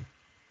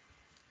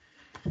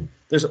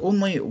 There's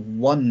only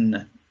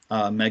one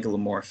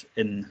megalomorph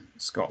in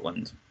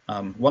Scotland,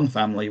 one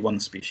family, one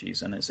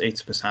species, and it's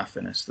Atypus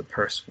affinis, the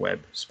purse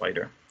web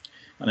spider.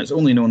 And it's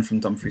only known from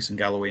Dumfries and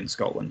Galloway in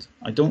Scotland.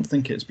 I don't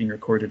think it's been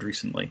recorded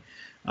recently.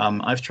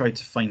 I've tried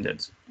to find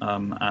it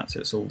at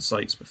its old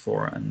sites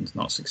before and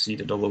not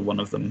succeeded, although one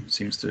of them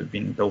seems to have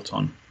been built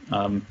on.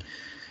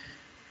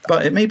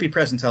 But it may be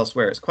present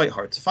elsewhere. It's quite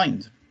hard to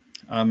find.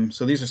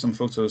 So these are some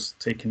photos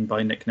taken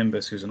by Nick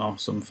Nimbus, who's an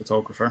awesome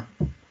photographer.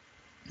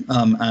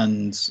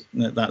 And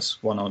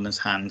that's one on his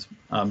hand,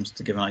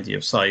 to give an idea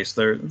of size.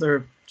 Their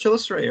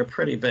chelicerae are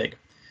pretty big,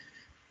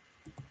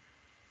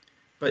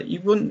 but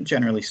you wouldn't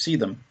generally see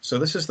them. So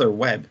this is their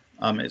web.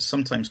 It's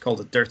sometimes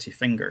called a dirty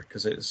finger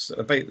because it's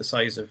about the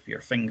size of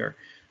your finger,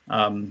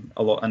 and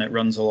it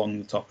runs along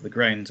the top of the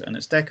ground, and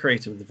it's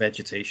decorated with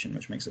vegetation,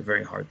 which makes it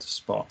very hard to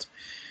spot.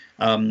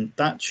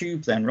 That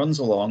tube then runs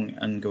along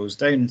and goes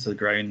down to the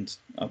ground,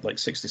 like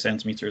 60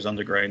 centimeters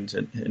underground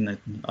in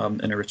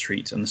a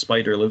retreat, and the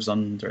spider lives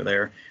under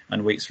there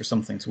and waits for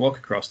something to walk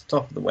across the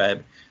top of the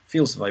web,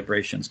 feels the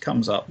vibrations,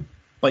 comes up,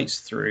 bites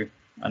through,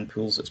 and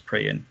pulls its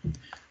prey in.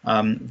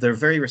 They're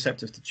very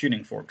receptive to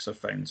tuning forks, I've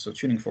found. So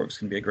tuning forks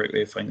can be a great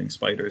way of finding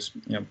spiders.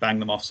 You know, bang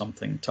them off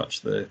something,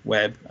 touch the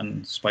web,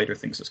 and spider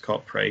thinks it's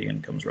caught prey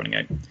and comes running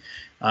out.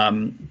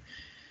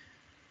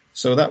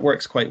 So that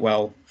works quite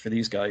well for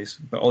these guys,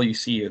 but all you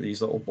see are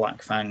these little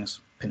black fangs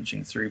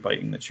pinching through,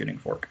 biting the tuning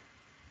fork.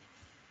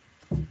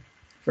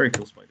 Very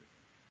cool spider.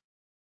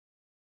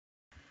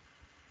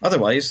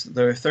 Otherwise,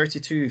 there are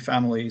 32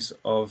 families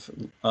of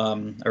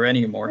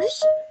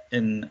Areniomorphs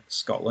in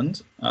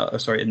Scotland,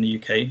 sorry, in the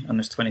UK, and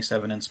there's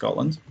 27 in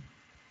Scotland.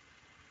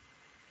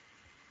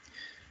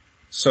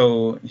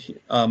 So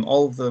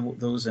all of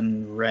those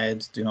in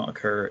red do not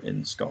occur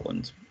in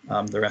Scotland.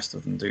 The rest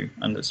of them do,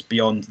 and it's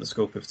beyond the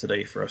scope of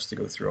today for us to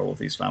go through all of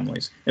these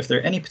families. If there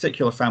are any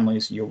particular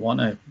families you want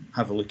to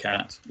have a look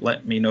at,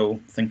 let me know,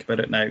 think about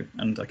it now,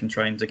 and I can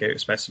try and dig out a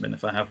specimen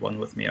if I have one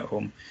with me at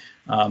home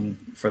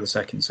for the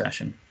second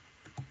session.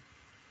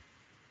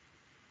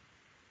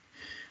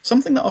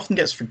 Something that often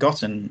gets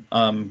forgotten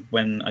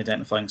when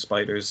identifying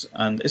spiders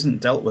and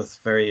isn't dealt with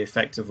very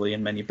effectively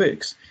in many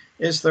books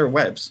is their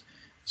webs.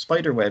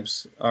 Spider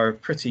webs are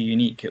pretty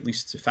unique, at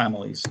least to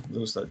families,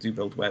 those that do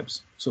build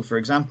webs. So for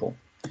example,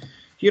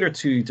 here are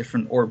two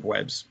different orb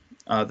webs.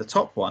 The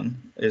top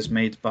one is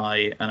made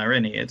by an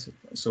Araneid,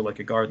 so like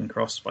a garden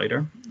cross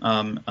spider,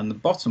 and the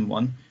bottom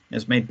one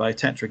is made by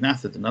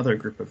Tetragnathid, another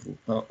group of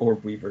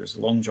orb weavers,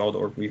 long-jawed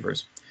orb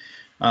weavers.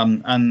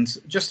 And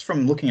just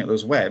from looking at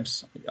those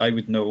webs, I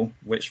would know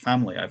which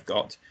family I've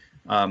got,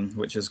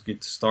 which is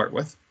good to start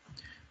with.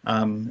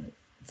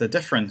 The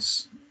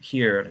difference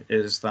here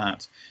is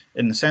that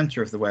in the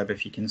center of the web,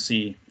 if you can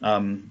see,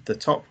 the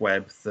top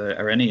web, the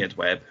Araneid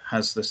web,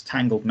 has this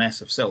tangled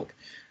mess of silk,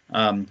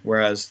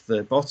 whereas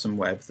the bottom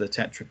web, the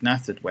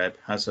Tetragnathid web,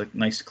 has a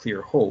nice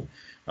clear hole.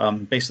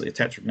 Basically, a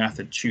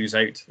Tetragnathid chews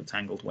out the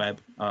tangled web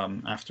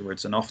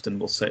afterwards, and often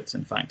will sit,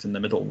 in fact, in the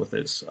middle with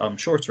its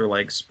shorter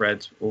legs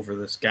spread over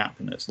this gap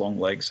and its long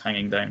legs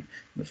hanging down in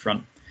the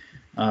front.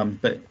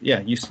 But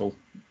yeah, useful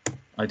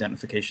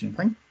identification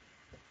thing.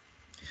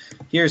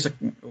 Here's a,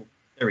 oh,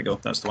 there we go,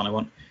 that's the one I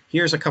want.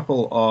 Here's a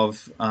couple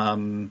of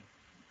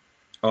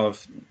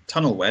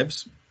tunnel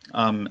webs.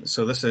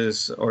 So this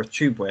is, or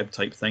tube web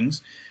type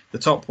things. The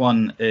top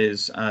one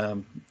is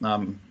an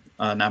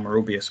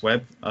Amarobius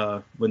web,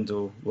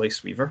 window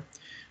lace weaver,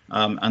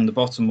 and the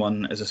bottom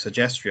one is a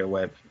Segestria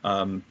web.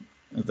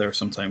 They're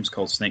sometimes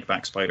called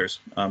snakeback spiders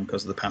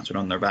because of the pattern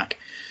on their back.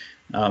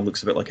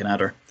 Looks a bit like an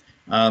adder.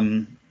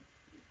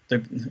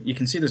 You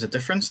can see there's a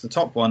difference. The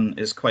top one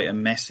is quite a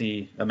mess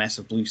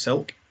of blue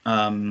silk,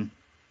 and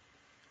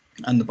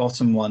the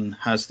bottom one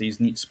has these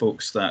neat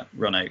spokes that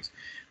run out.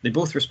 They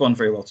both respond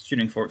very well to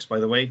tuning forks, by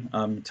the way.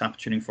 Tap a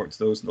tuning fork to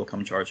those and they'll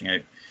come charging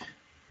out.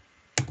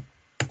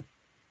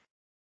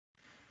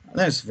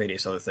 There's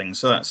various other things.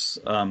 So that's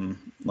so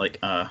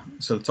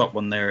the top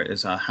one there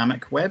is a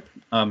hammock web.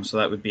 So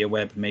that would be a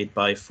web made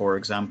by, for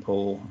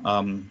example,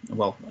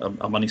 well,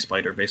 a money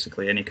spider,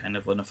 basically. Any kind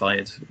of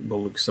linophyid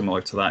will look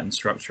similar to that in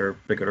structure,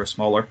 bigger or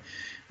smaller.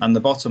 And the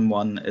bottom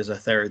one is a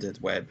theridid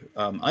web.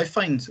 I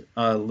find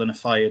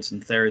linophyids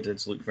and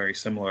theridids look very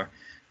similar.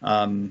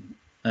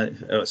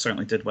 It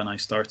certainly did when I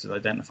started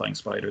identifying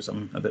spiders.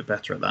 I'm a bit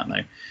better at that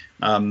now.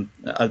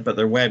 But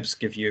their webs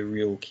give you a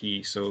real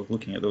key, so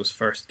looking at those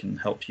first can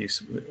help you,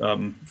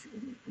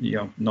 you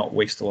know, not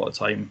waste a lot of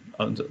time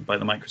by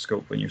the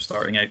microscope when you're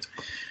starting out.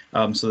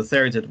 So the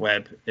theridid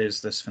web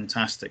is this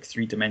fantastic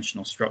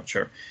three-dimensional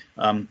structure.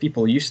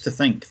 People used to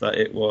think that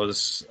it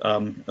was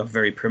a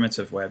very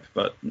primitive web,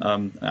 but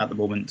at the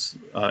moment,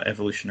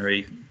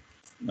 evolutionary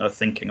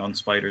thinking on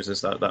spiders is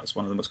that that's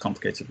one of the most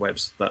complicated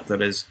webs that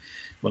there is,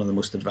 one of the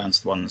most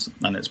advanced ones,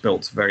 and it's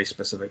built very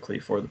specifically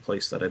for the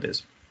place that it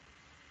is.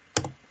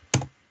 And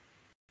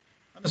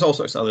there's all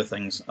sorts of other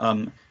things.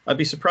 I'd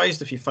be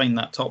surprised if you find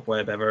that top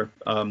web ever,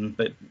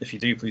 but if you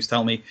do, please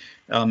tell me.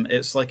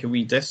 It's like a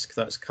wee disc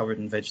that's covered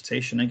in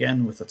vegetation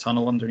again with a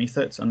tunnel underneath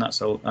it, and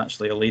that's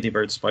actually a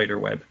ladybird spider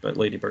web, but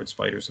ladybird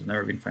spiders have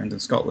never been found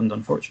in Scotland,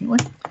 unfortunately.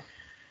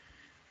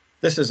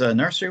 This is a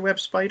nursery web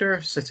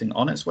spider sitting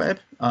on its web,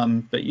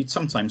 but you'd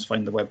sometimes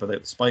find the web without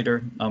the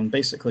spider.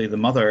 Basically, the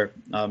mother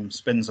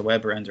spins a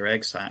web around her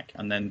egg sac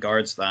and then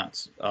guards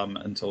that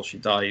until she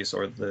dies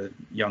or the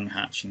young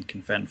hatch and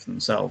can fend for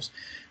themselves.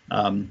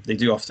 They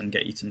do often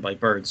get eaten by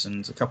birds,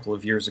 and a couple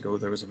of years ago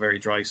there was a very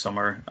dry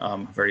summer,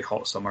 very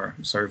hot summer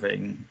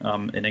surveying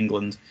in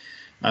England,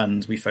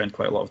 and we found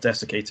quite a lot of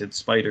desiccated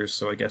spiders,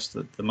 so I guess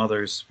that the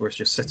mothers were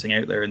just sitting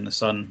out there in the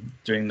sun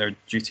doing their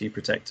duty,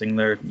 protecting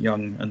their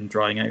young and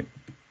drying out.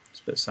 It's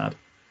a bit sad.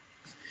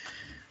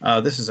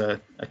 This is a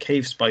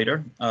cave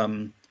spider,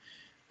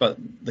 but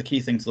the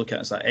key thing to look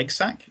at is that egg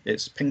sac.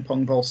 It's ping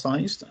pong ball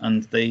sized,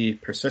 and they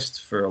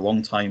persist for a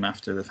long time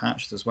after they've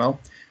hatched as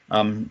well.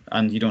 And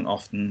you don't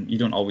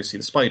always see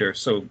the spider.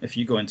 So if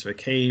you go into a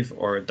cave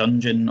or a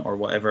dungeon or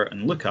whatever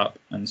and look up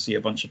and see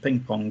a bunch of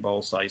ping pong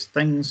ball sized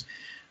things,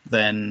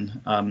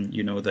 then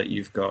you know that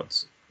you've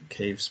got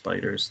cave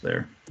spiders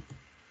there.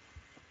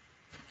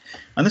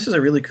 And this is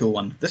a really cool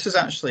one. This is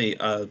actually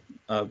a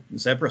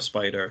zebra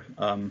spider,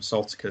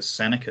 Salticus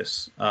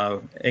senecis,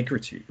 egg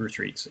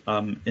retreat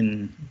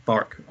in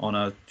bark on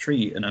a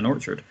tree in an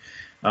orchard.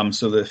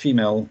 So the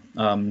female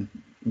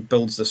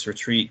builds this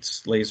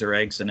retreat, lays her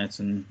eggs in it,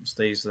 and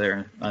stays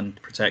there and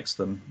protects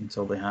them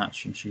until they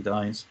hatch and she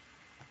dies.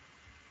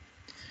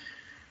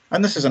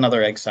 And this is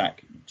another egg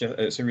sac.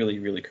 It's a really,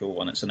 really cool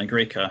one. It's an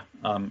Agreka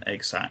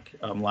egg sac,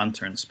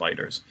 lantern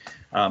spiders,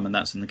 and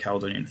that's in the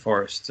Caledonian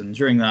Forest. And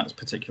during that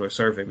particular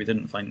survey, we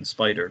didn't find the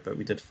spider, but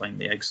we did find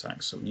the egg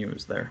sac, so we knew it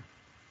was there.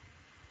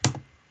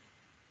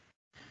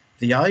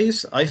 The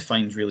eyes I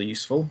find really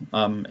useful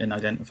in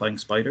identifying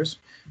spiders.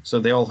 So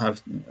they all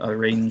have a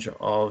range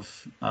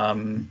of,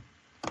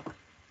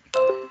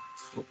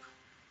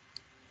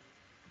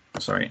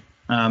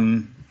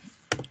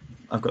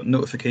 I've got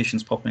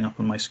notifications popping up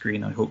on my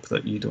screen. I hope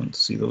that you don't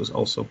see those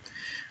also.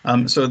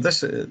 So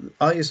this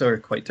eyes are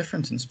quite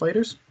different in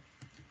spiders.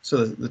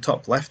 So the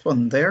top left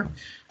one there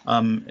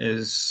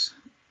is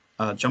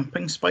a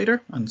jumping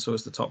spider, and so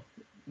is the top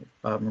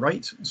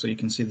right. So you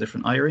can see the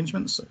different eye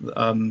arrangements.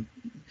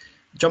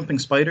 Jumping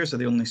spiders are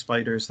the only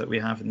spiders that we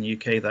have in the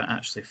UK that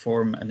actually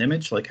form an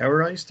image like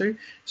our eyes do.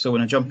 So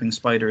when a jumping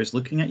spider is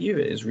looking at you,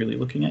 it is really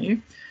looking at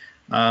you.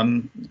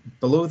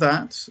 Below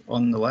that,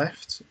 on the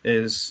left,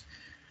 is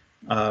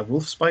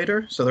wolf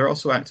spider. So they're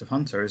also active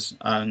hunters,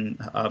 and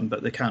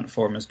but they can't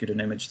form as good an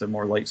image. They're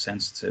more light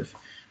sensitive.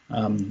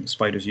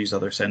 Spiders use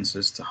other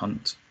senses to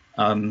hunt.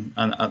 And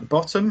at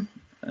the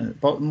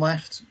bottom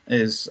left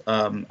is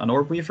an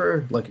orb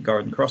weaver, like a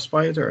garden cross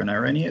spider, an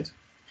araneid.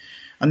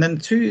 And then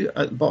two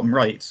at the bottom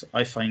right,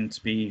 I find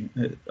to be,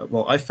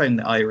 well, I found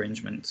the eye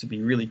arrangement to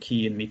be really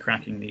key in me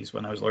cracking these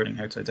when I was learning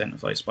how to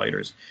identify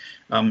spiders.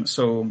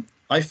 So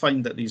I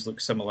find that these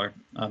look similar,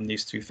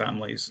 these two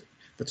families.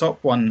 The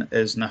top one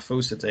is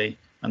Gnaphosidae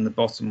and the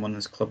bottom one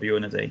is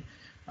Clubionidae.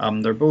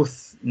 They're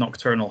both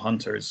nocturnal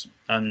hunters,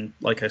 and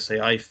like I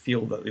say, I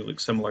feel that they look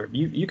similar.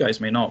 You guys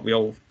may not, we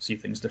all see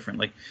things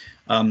differently.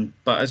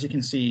 But as you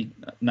can see,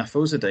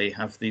 Gnaphosidae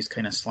have these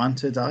kind of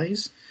slanted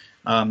eyes,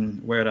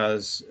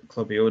 whereas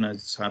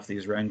Clubionids have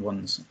these round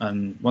ones.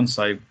 And once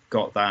I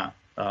got that,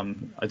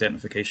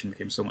 identification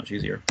became so much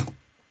easier.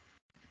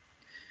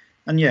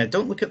 And yeah,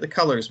 don't look at the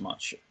colors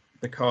much,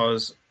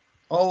 because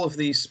all of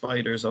these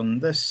spiders on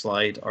this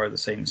slide are the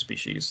same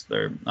species.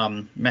 They're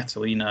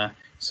Metallina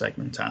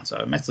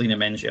segmentata. Metallina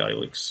mengii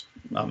looks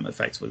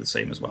effectively the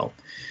same as well.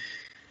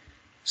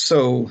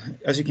 So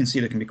as you can see,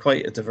 there can be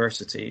quite a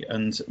diversity,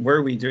 and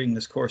were we doing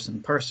this course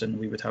in person,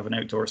 we would have an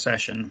outdoor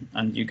session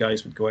and you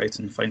guys would go out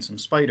and find some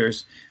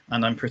spiders,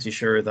 and I'm pretty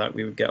sure that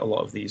we would get a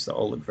lot of these that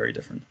all look very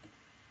different.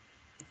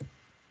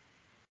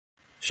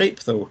 Shape,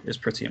 though, is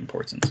pretty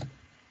important.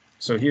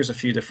 So here's a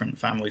few different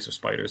families of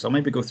spiders. I'll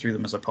maybe go through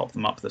them as I pop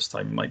them up this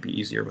time. It might be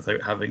easier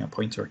without having a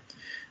pointer.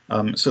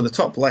 So the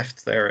top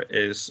left there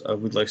is a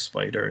woodlouse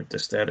spider,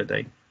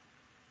 Dysteridae.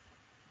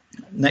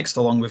 Next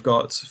along, we've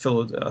got a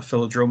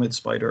philodromid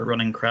spider, a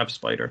running crab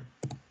spider.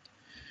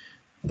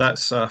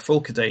 That's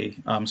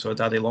Pholcidae, so a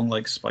daddy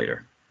longlegs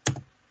spider.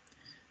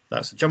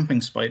 That's a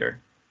jumping spider,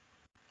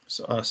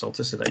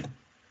 Salticidae.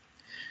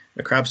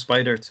 A crab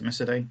spider,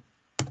 Thomisidae.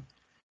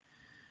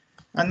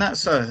 And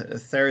that's a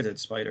theridid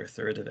spider,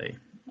 Therididae.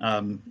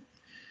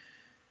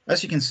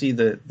 As you can see,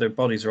 their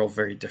bodies are all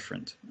very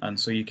different, and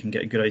so you can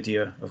get a good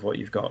idea of what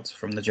you've got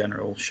from the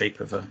general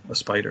shape of a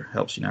spider.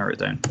 Helps you narrow it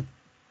down.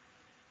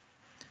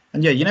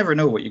 And yeah, you never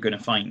know what you're going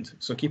to find,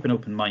 so keep an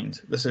open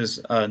mind. This is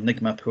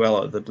Nigma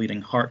puella, the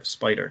bleeding heart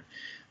spider,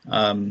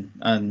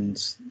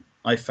 and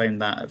I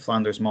found that at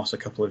Flanders Moss a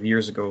couple of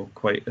years ago,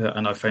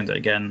 and I found it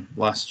again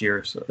last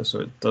year,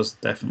 so it does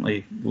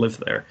definitely live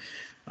there.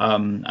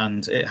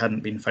 And it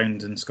hadn't been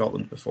found in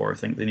Scotland before. I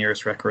think the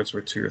nearest records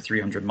were 200 or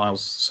 300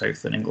 miles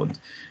south in England.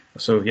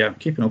 So yeah,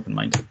 keep an open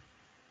mind.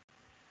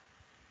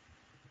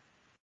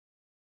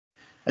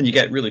 And you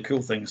get really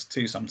cool things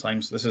too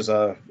sometimes. This is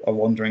a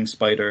wandering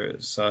spider.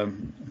 It's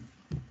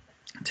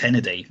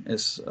Tenidae.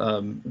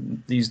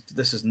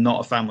 This is not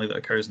a family that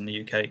occurs in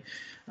the UK.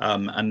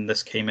 And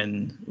this came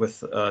in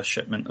with a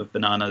shipment of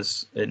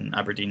bananas in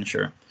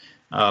Aberdeenshire.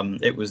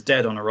 It was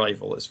dead on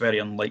arrival. It's very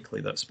unlikely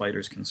that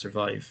spiders can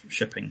survive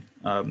shipping,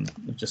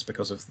 just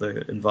because of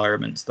the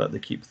environment that they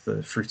keep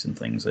the fruit and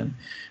things in.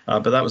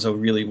 But that was a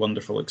really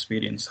wonderful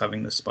experience,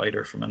 having this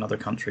spider from another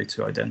country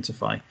to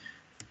identify.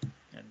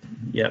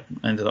 And yeah,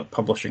 ended up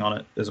publishing on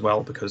it as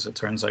well, because it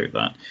turns out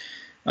that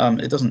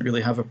it doesn't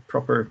really have a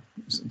proper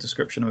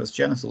description of its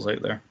genitals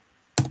out there.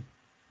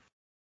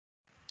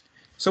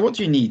 So what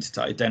do you need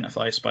to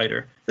identify a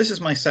spider? This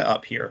is my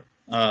setup here.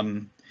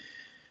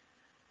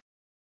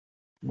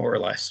 More or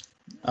less.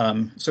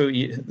 So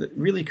the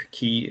really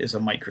key is a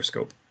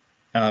microscope.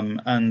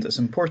 And as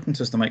important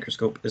as the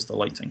microscope is the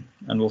lighting,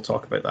 and we'll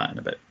talk about that in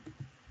a bit.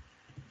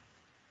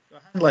 So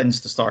a hand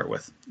lens to start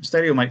with.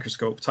 Stereo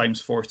microscope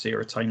times 40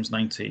 or times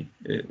 90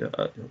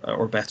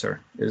 or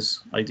better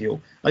is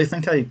ideal. I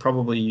think I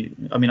probably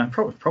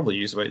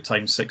use about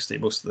times 60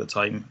 most of the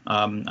time,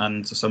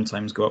 and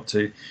sometimes go up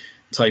to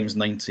times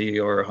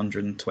 90 or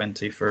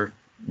 120 for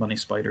money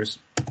spiders.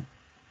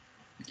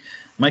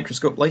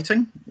 Microscope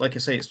lighting, like I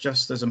say, it's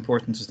just as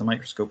important as the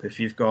microscope. If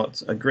you've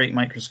got a great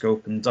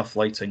microscope and duff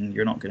lighting,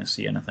 you're not going to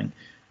see anything.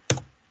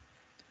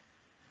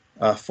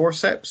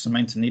 Forceps,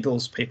 mounted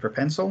needles, paper,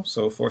 pencil.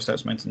 So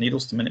forceps, mounted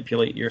needles to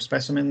manipulate your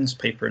specimens,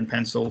 paper and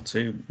pencil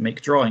to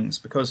make drawings,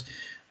 because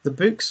the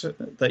books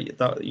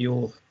that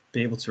you'll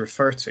be able to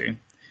refer to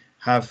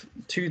have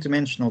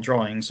two-dimensional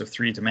drawings of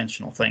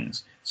three-dimensional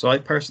things. So I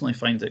personally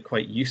find it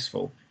quite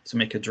useful to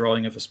make a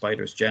drawing of a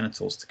spider's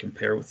genitals to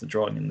compare with the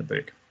drawing in the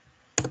book.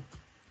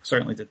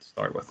 Certainly did to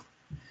start with.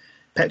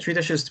 Petri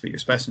dishes to put your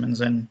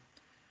specimens in.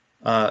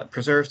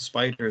 Preserved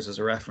spiders as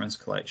a reference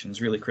collection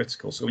is really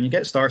critical. So when you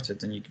get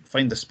started and you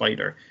find the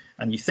spider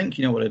and you think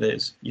you know what it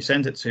is, you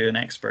send it to an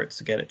expert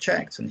to get it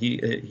checked, and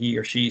he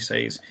or she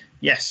says,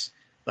 yes,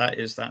 that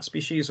is that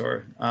species,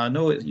 or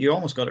no, you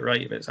almost got it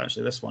right, but it's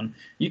actually this one.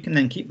 You can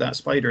then keep that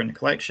spider in the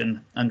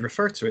collection and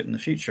refer to it in the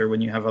future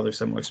when you have other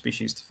similar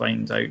species to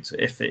find out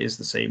if it is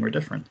the same or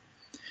different.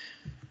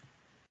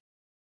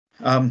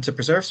 To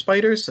preserve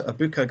spiders, a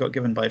book I got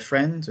given by a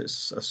friend,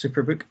 it's a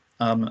super book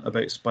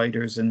about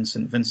spiders in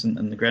St. Vincent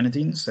and the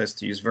Grenadines, says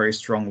to use very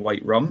strong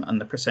white rum, and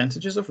the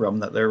percentages of rum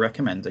that they're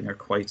recommending are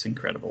quite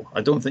incredible.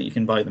 I don't think you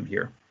can buy them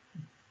here.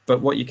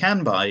 But what you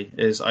can buy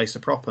is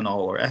isopropanol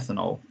or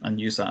ethanol and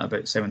use that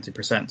about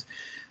 70%.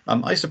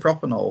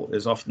 Isopropanol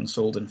is often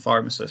sold in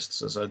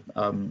pharmacists as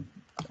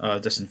a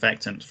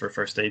disinfectant for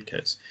first aid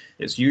kits.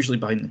 It's usually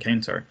behind the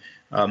counter,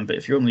 but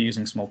if you're only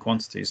using small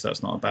quantities,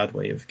 that's not a bad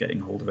way of getting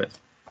hold of it.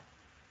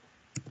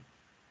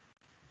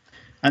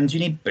 And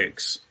you need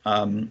books.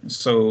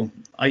 So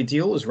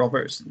ideal is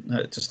Robert's,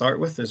 to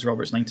start with, is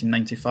Robert's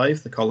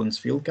 1995, the Collins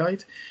Field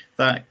Guide.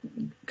 That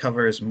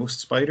covers most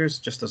spiders,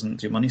 just doesn't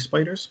do money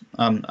spiders.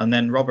 And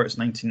then Robert's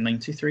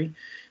 1993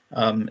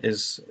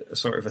 is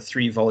sort of a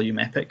 3-volume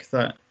epic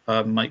that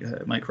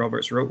Mike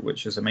Roberts wrote,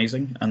 which is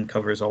amazing and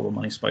covers all the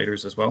money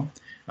spiders as well.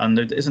 And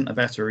there isn't a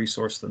better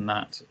resource than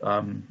that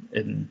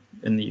in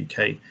the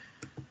UK.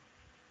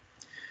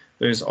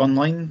 There's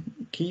online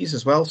keys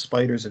as well,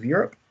 Spiders of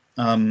Europe.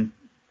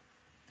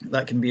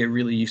 That can be a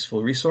really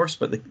useful resource,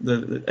 but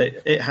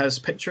it has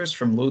pictures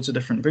from loads of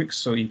different books,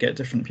 so you get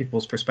different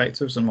people's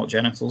perspectives on what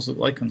genitals look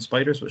like on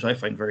spiders, which I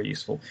find very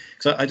useful.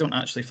 Because I don't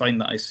actually find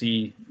that I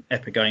see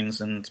epigynes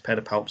and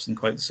pedipalps in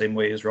quite the same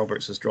way as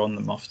Roberts has drawn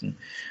them often.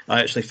 I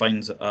actually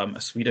find a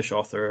Swedish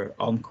author,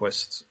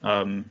 Almquist,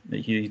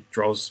 he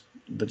draws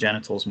the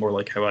genitals more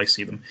like how I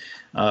see them.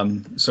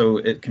 So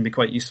it can be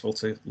quite useful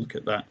to look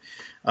at that.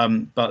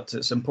 But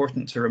it's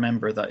important to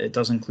remember that it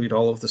does include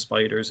all of the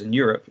spiders in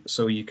Europe,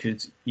 so you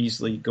could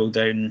easily go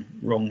down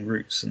wrong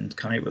routes and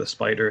come out with a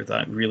spider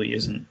that really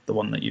isn't the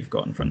one that you've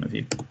got in front of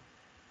you.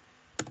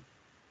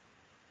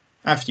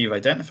 After you've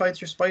identified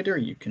your spider,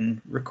 you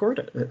can record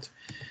it.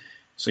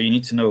 So you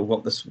need to know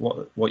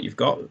what you've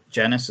got.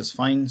 Genus is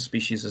fine,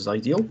 species is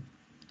ideal.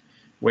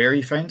 Where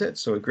you found it,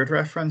 so a grid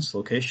reference,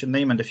 location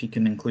name, and if you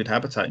can include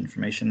habitat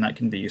information, that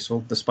can be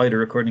useful. The spider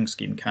recording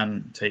scheme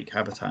can take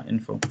habitat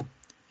info.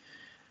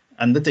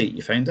 And the date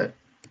you found it,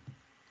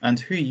 and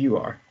who you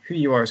are. Who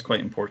you are is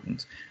quite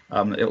important.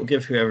 It'll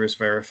give whoever's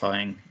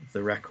verifying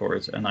the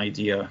record an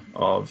idea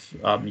of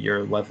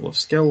your level of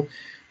skill,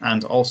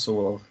 and also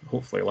will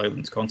hopefully allow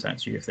them to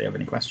contact you if they have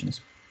any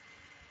questions.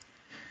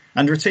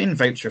 And retain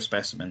voucher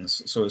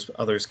specimens so as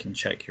others can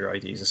check your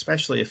IDs,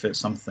 especially if it's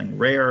something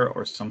rare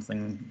or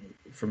something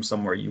from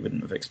somewhere you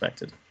wouldn't have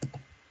expected.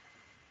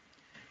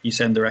 You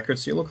send the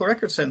records to your local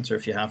record centre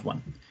if you have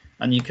one.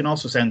 And you can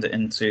also send it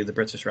into the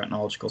British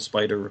Retinological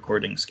Spider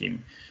Recording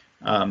Scheme.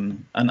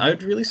 And I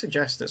would really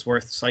suggest it's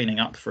worth signing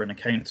up for an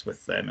account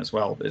with them as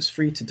well. It's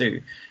free to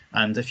do.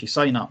 And if you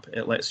sign up,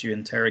 it lets you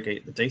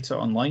interrogate the data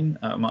online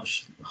at a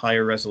much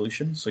higher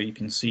resolution, so you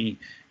can see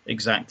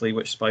exactly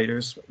which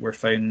spiders were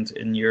found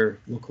in your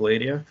local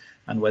area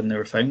and when they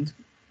were found.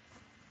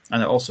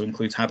 And it also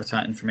includes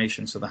habitat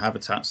information, so the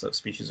habitats that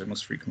species are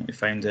most frequently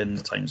found in,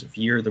 the times of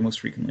year they're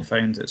most frequently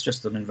found. It's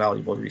just an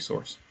invaluable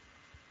resource.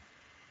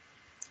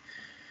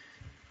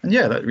 And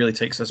yeah, that really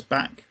takes us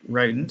back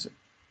round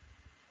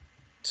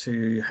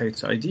to how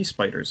to ID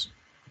spiders,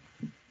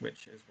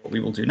 which is what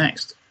we will do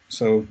next.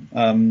 So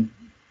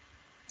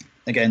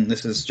again,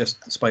 this is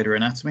just spider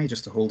anatomy,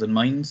 just to hold in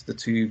mind the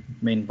two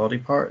main body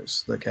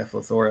parts, the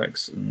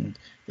cephalothorax and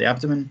the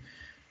abdomen,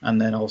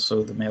 and then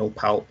also the male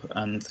palp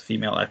and the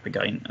female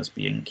epigyne as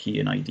being key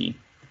in ID.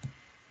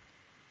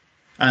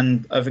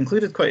 And I've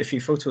included quite a few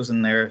photos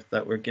in there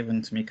that were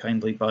given to me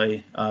kindly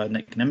by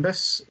Nick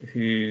Nimbus,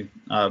 who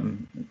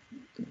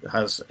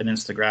has an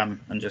Instagram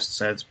and just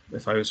said,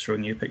 if I was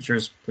showing you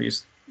pictures,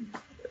 please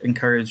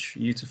encourage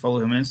you to follow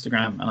him on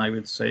Instagram. And I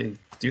would say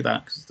do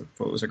that because the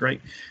photos are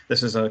great.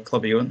 This is a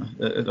clubion,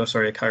 a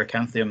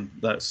chiracanthium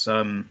that's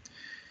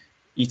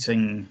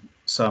eating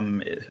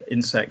some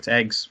insect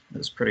eggs.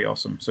 It's pretty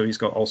awesome. So he's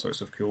got all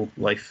sorts of cool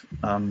life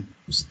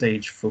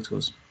stage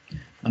photos.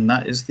 And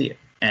that is the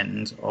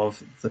end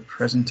of the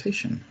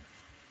presentation.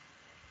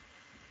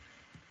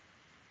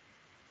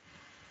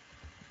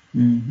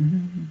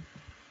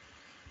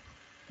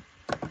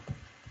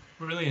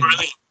 Brilliant.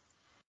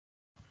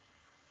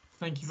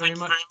 Thank you very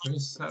much,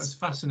 Chris. That was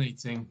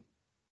fascinating.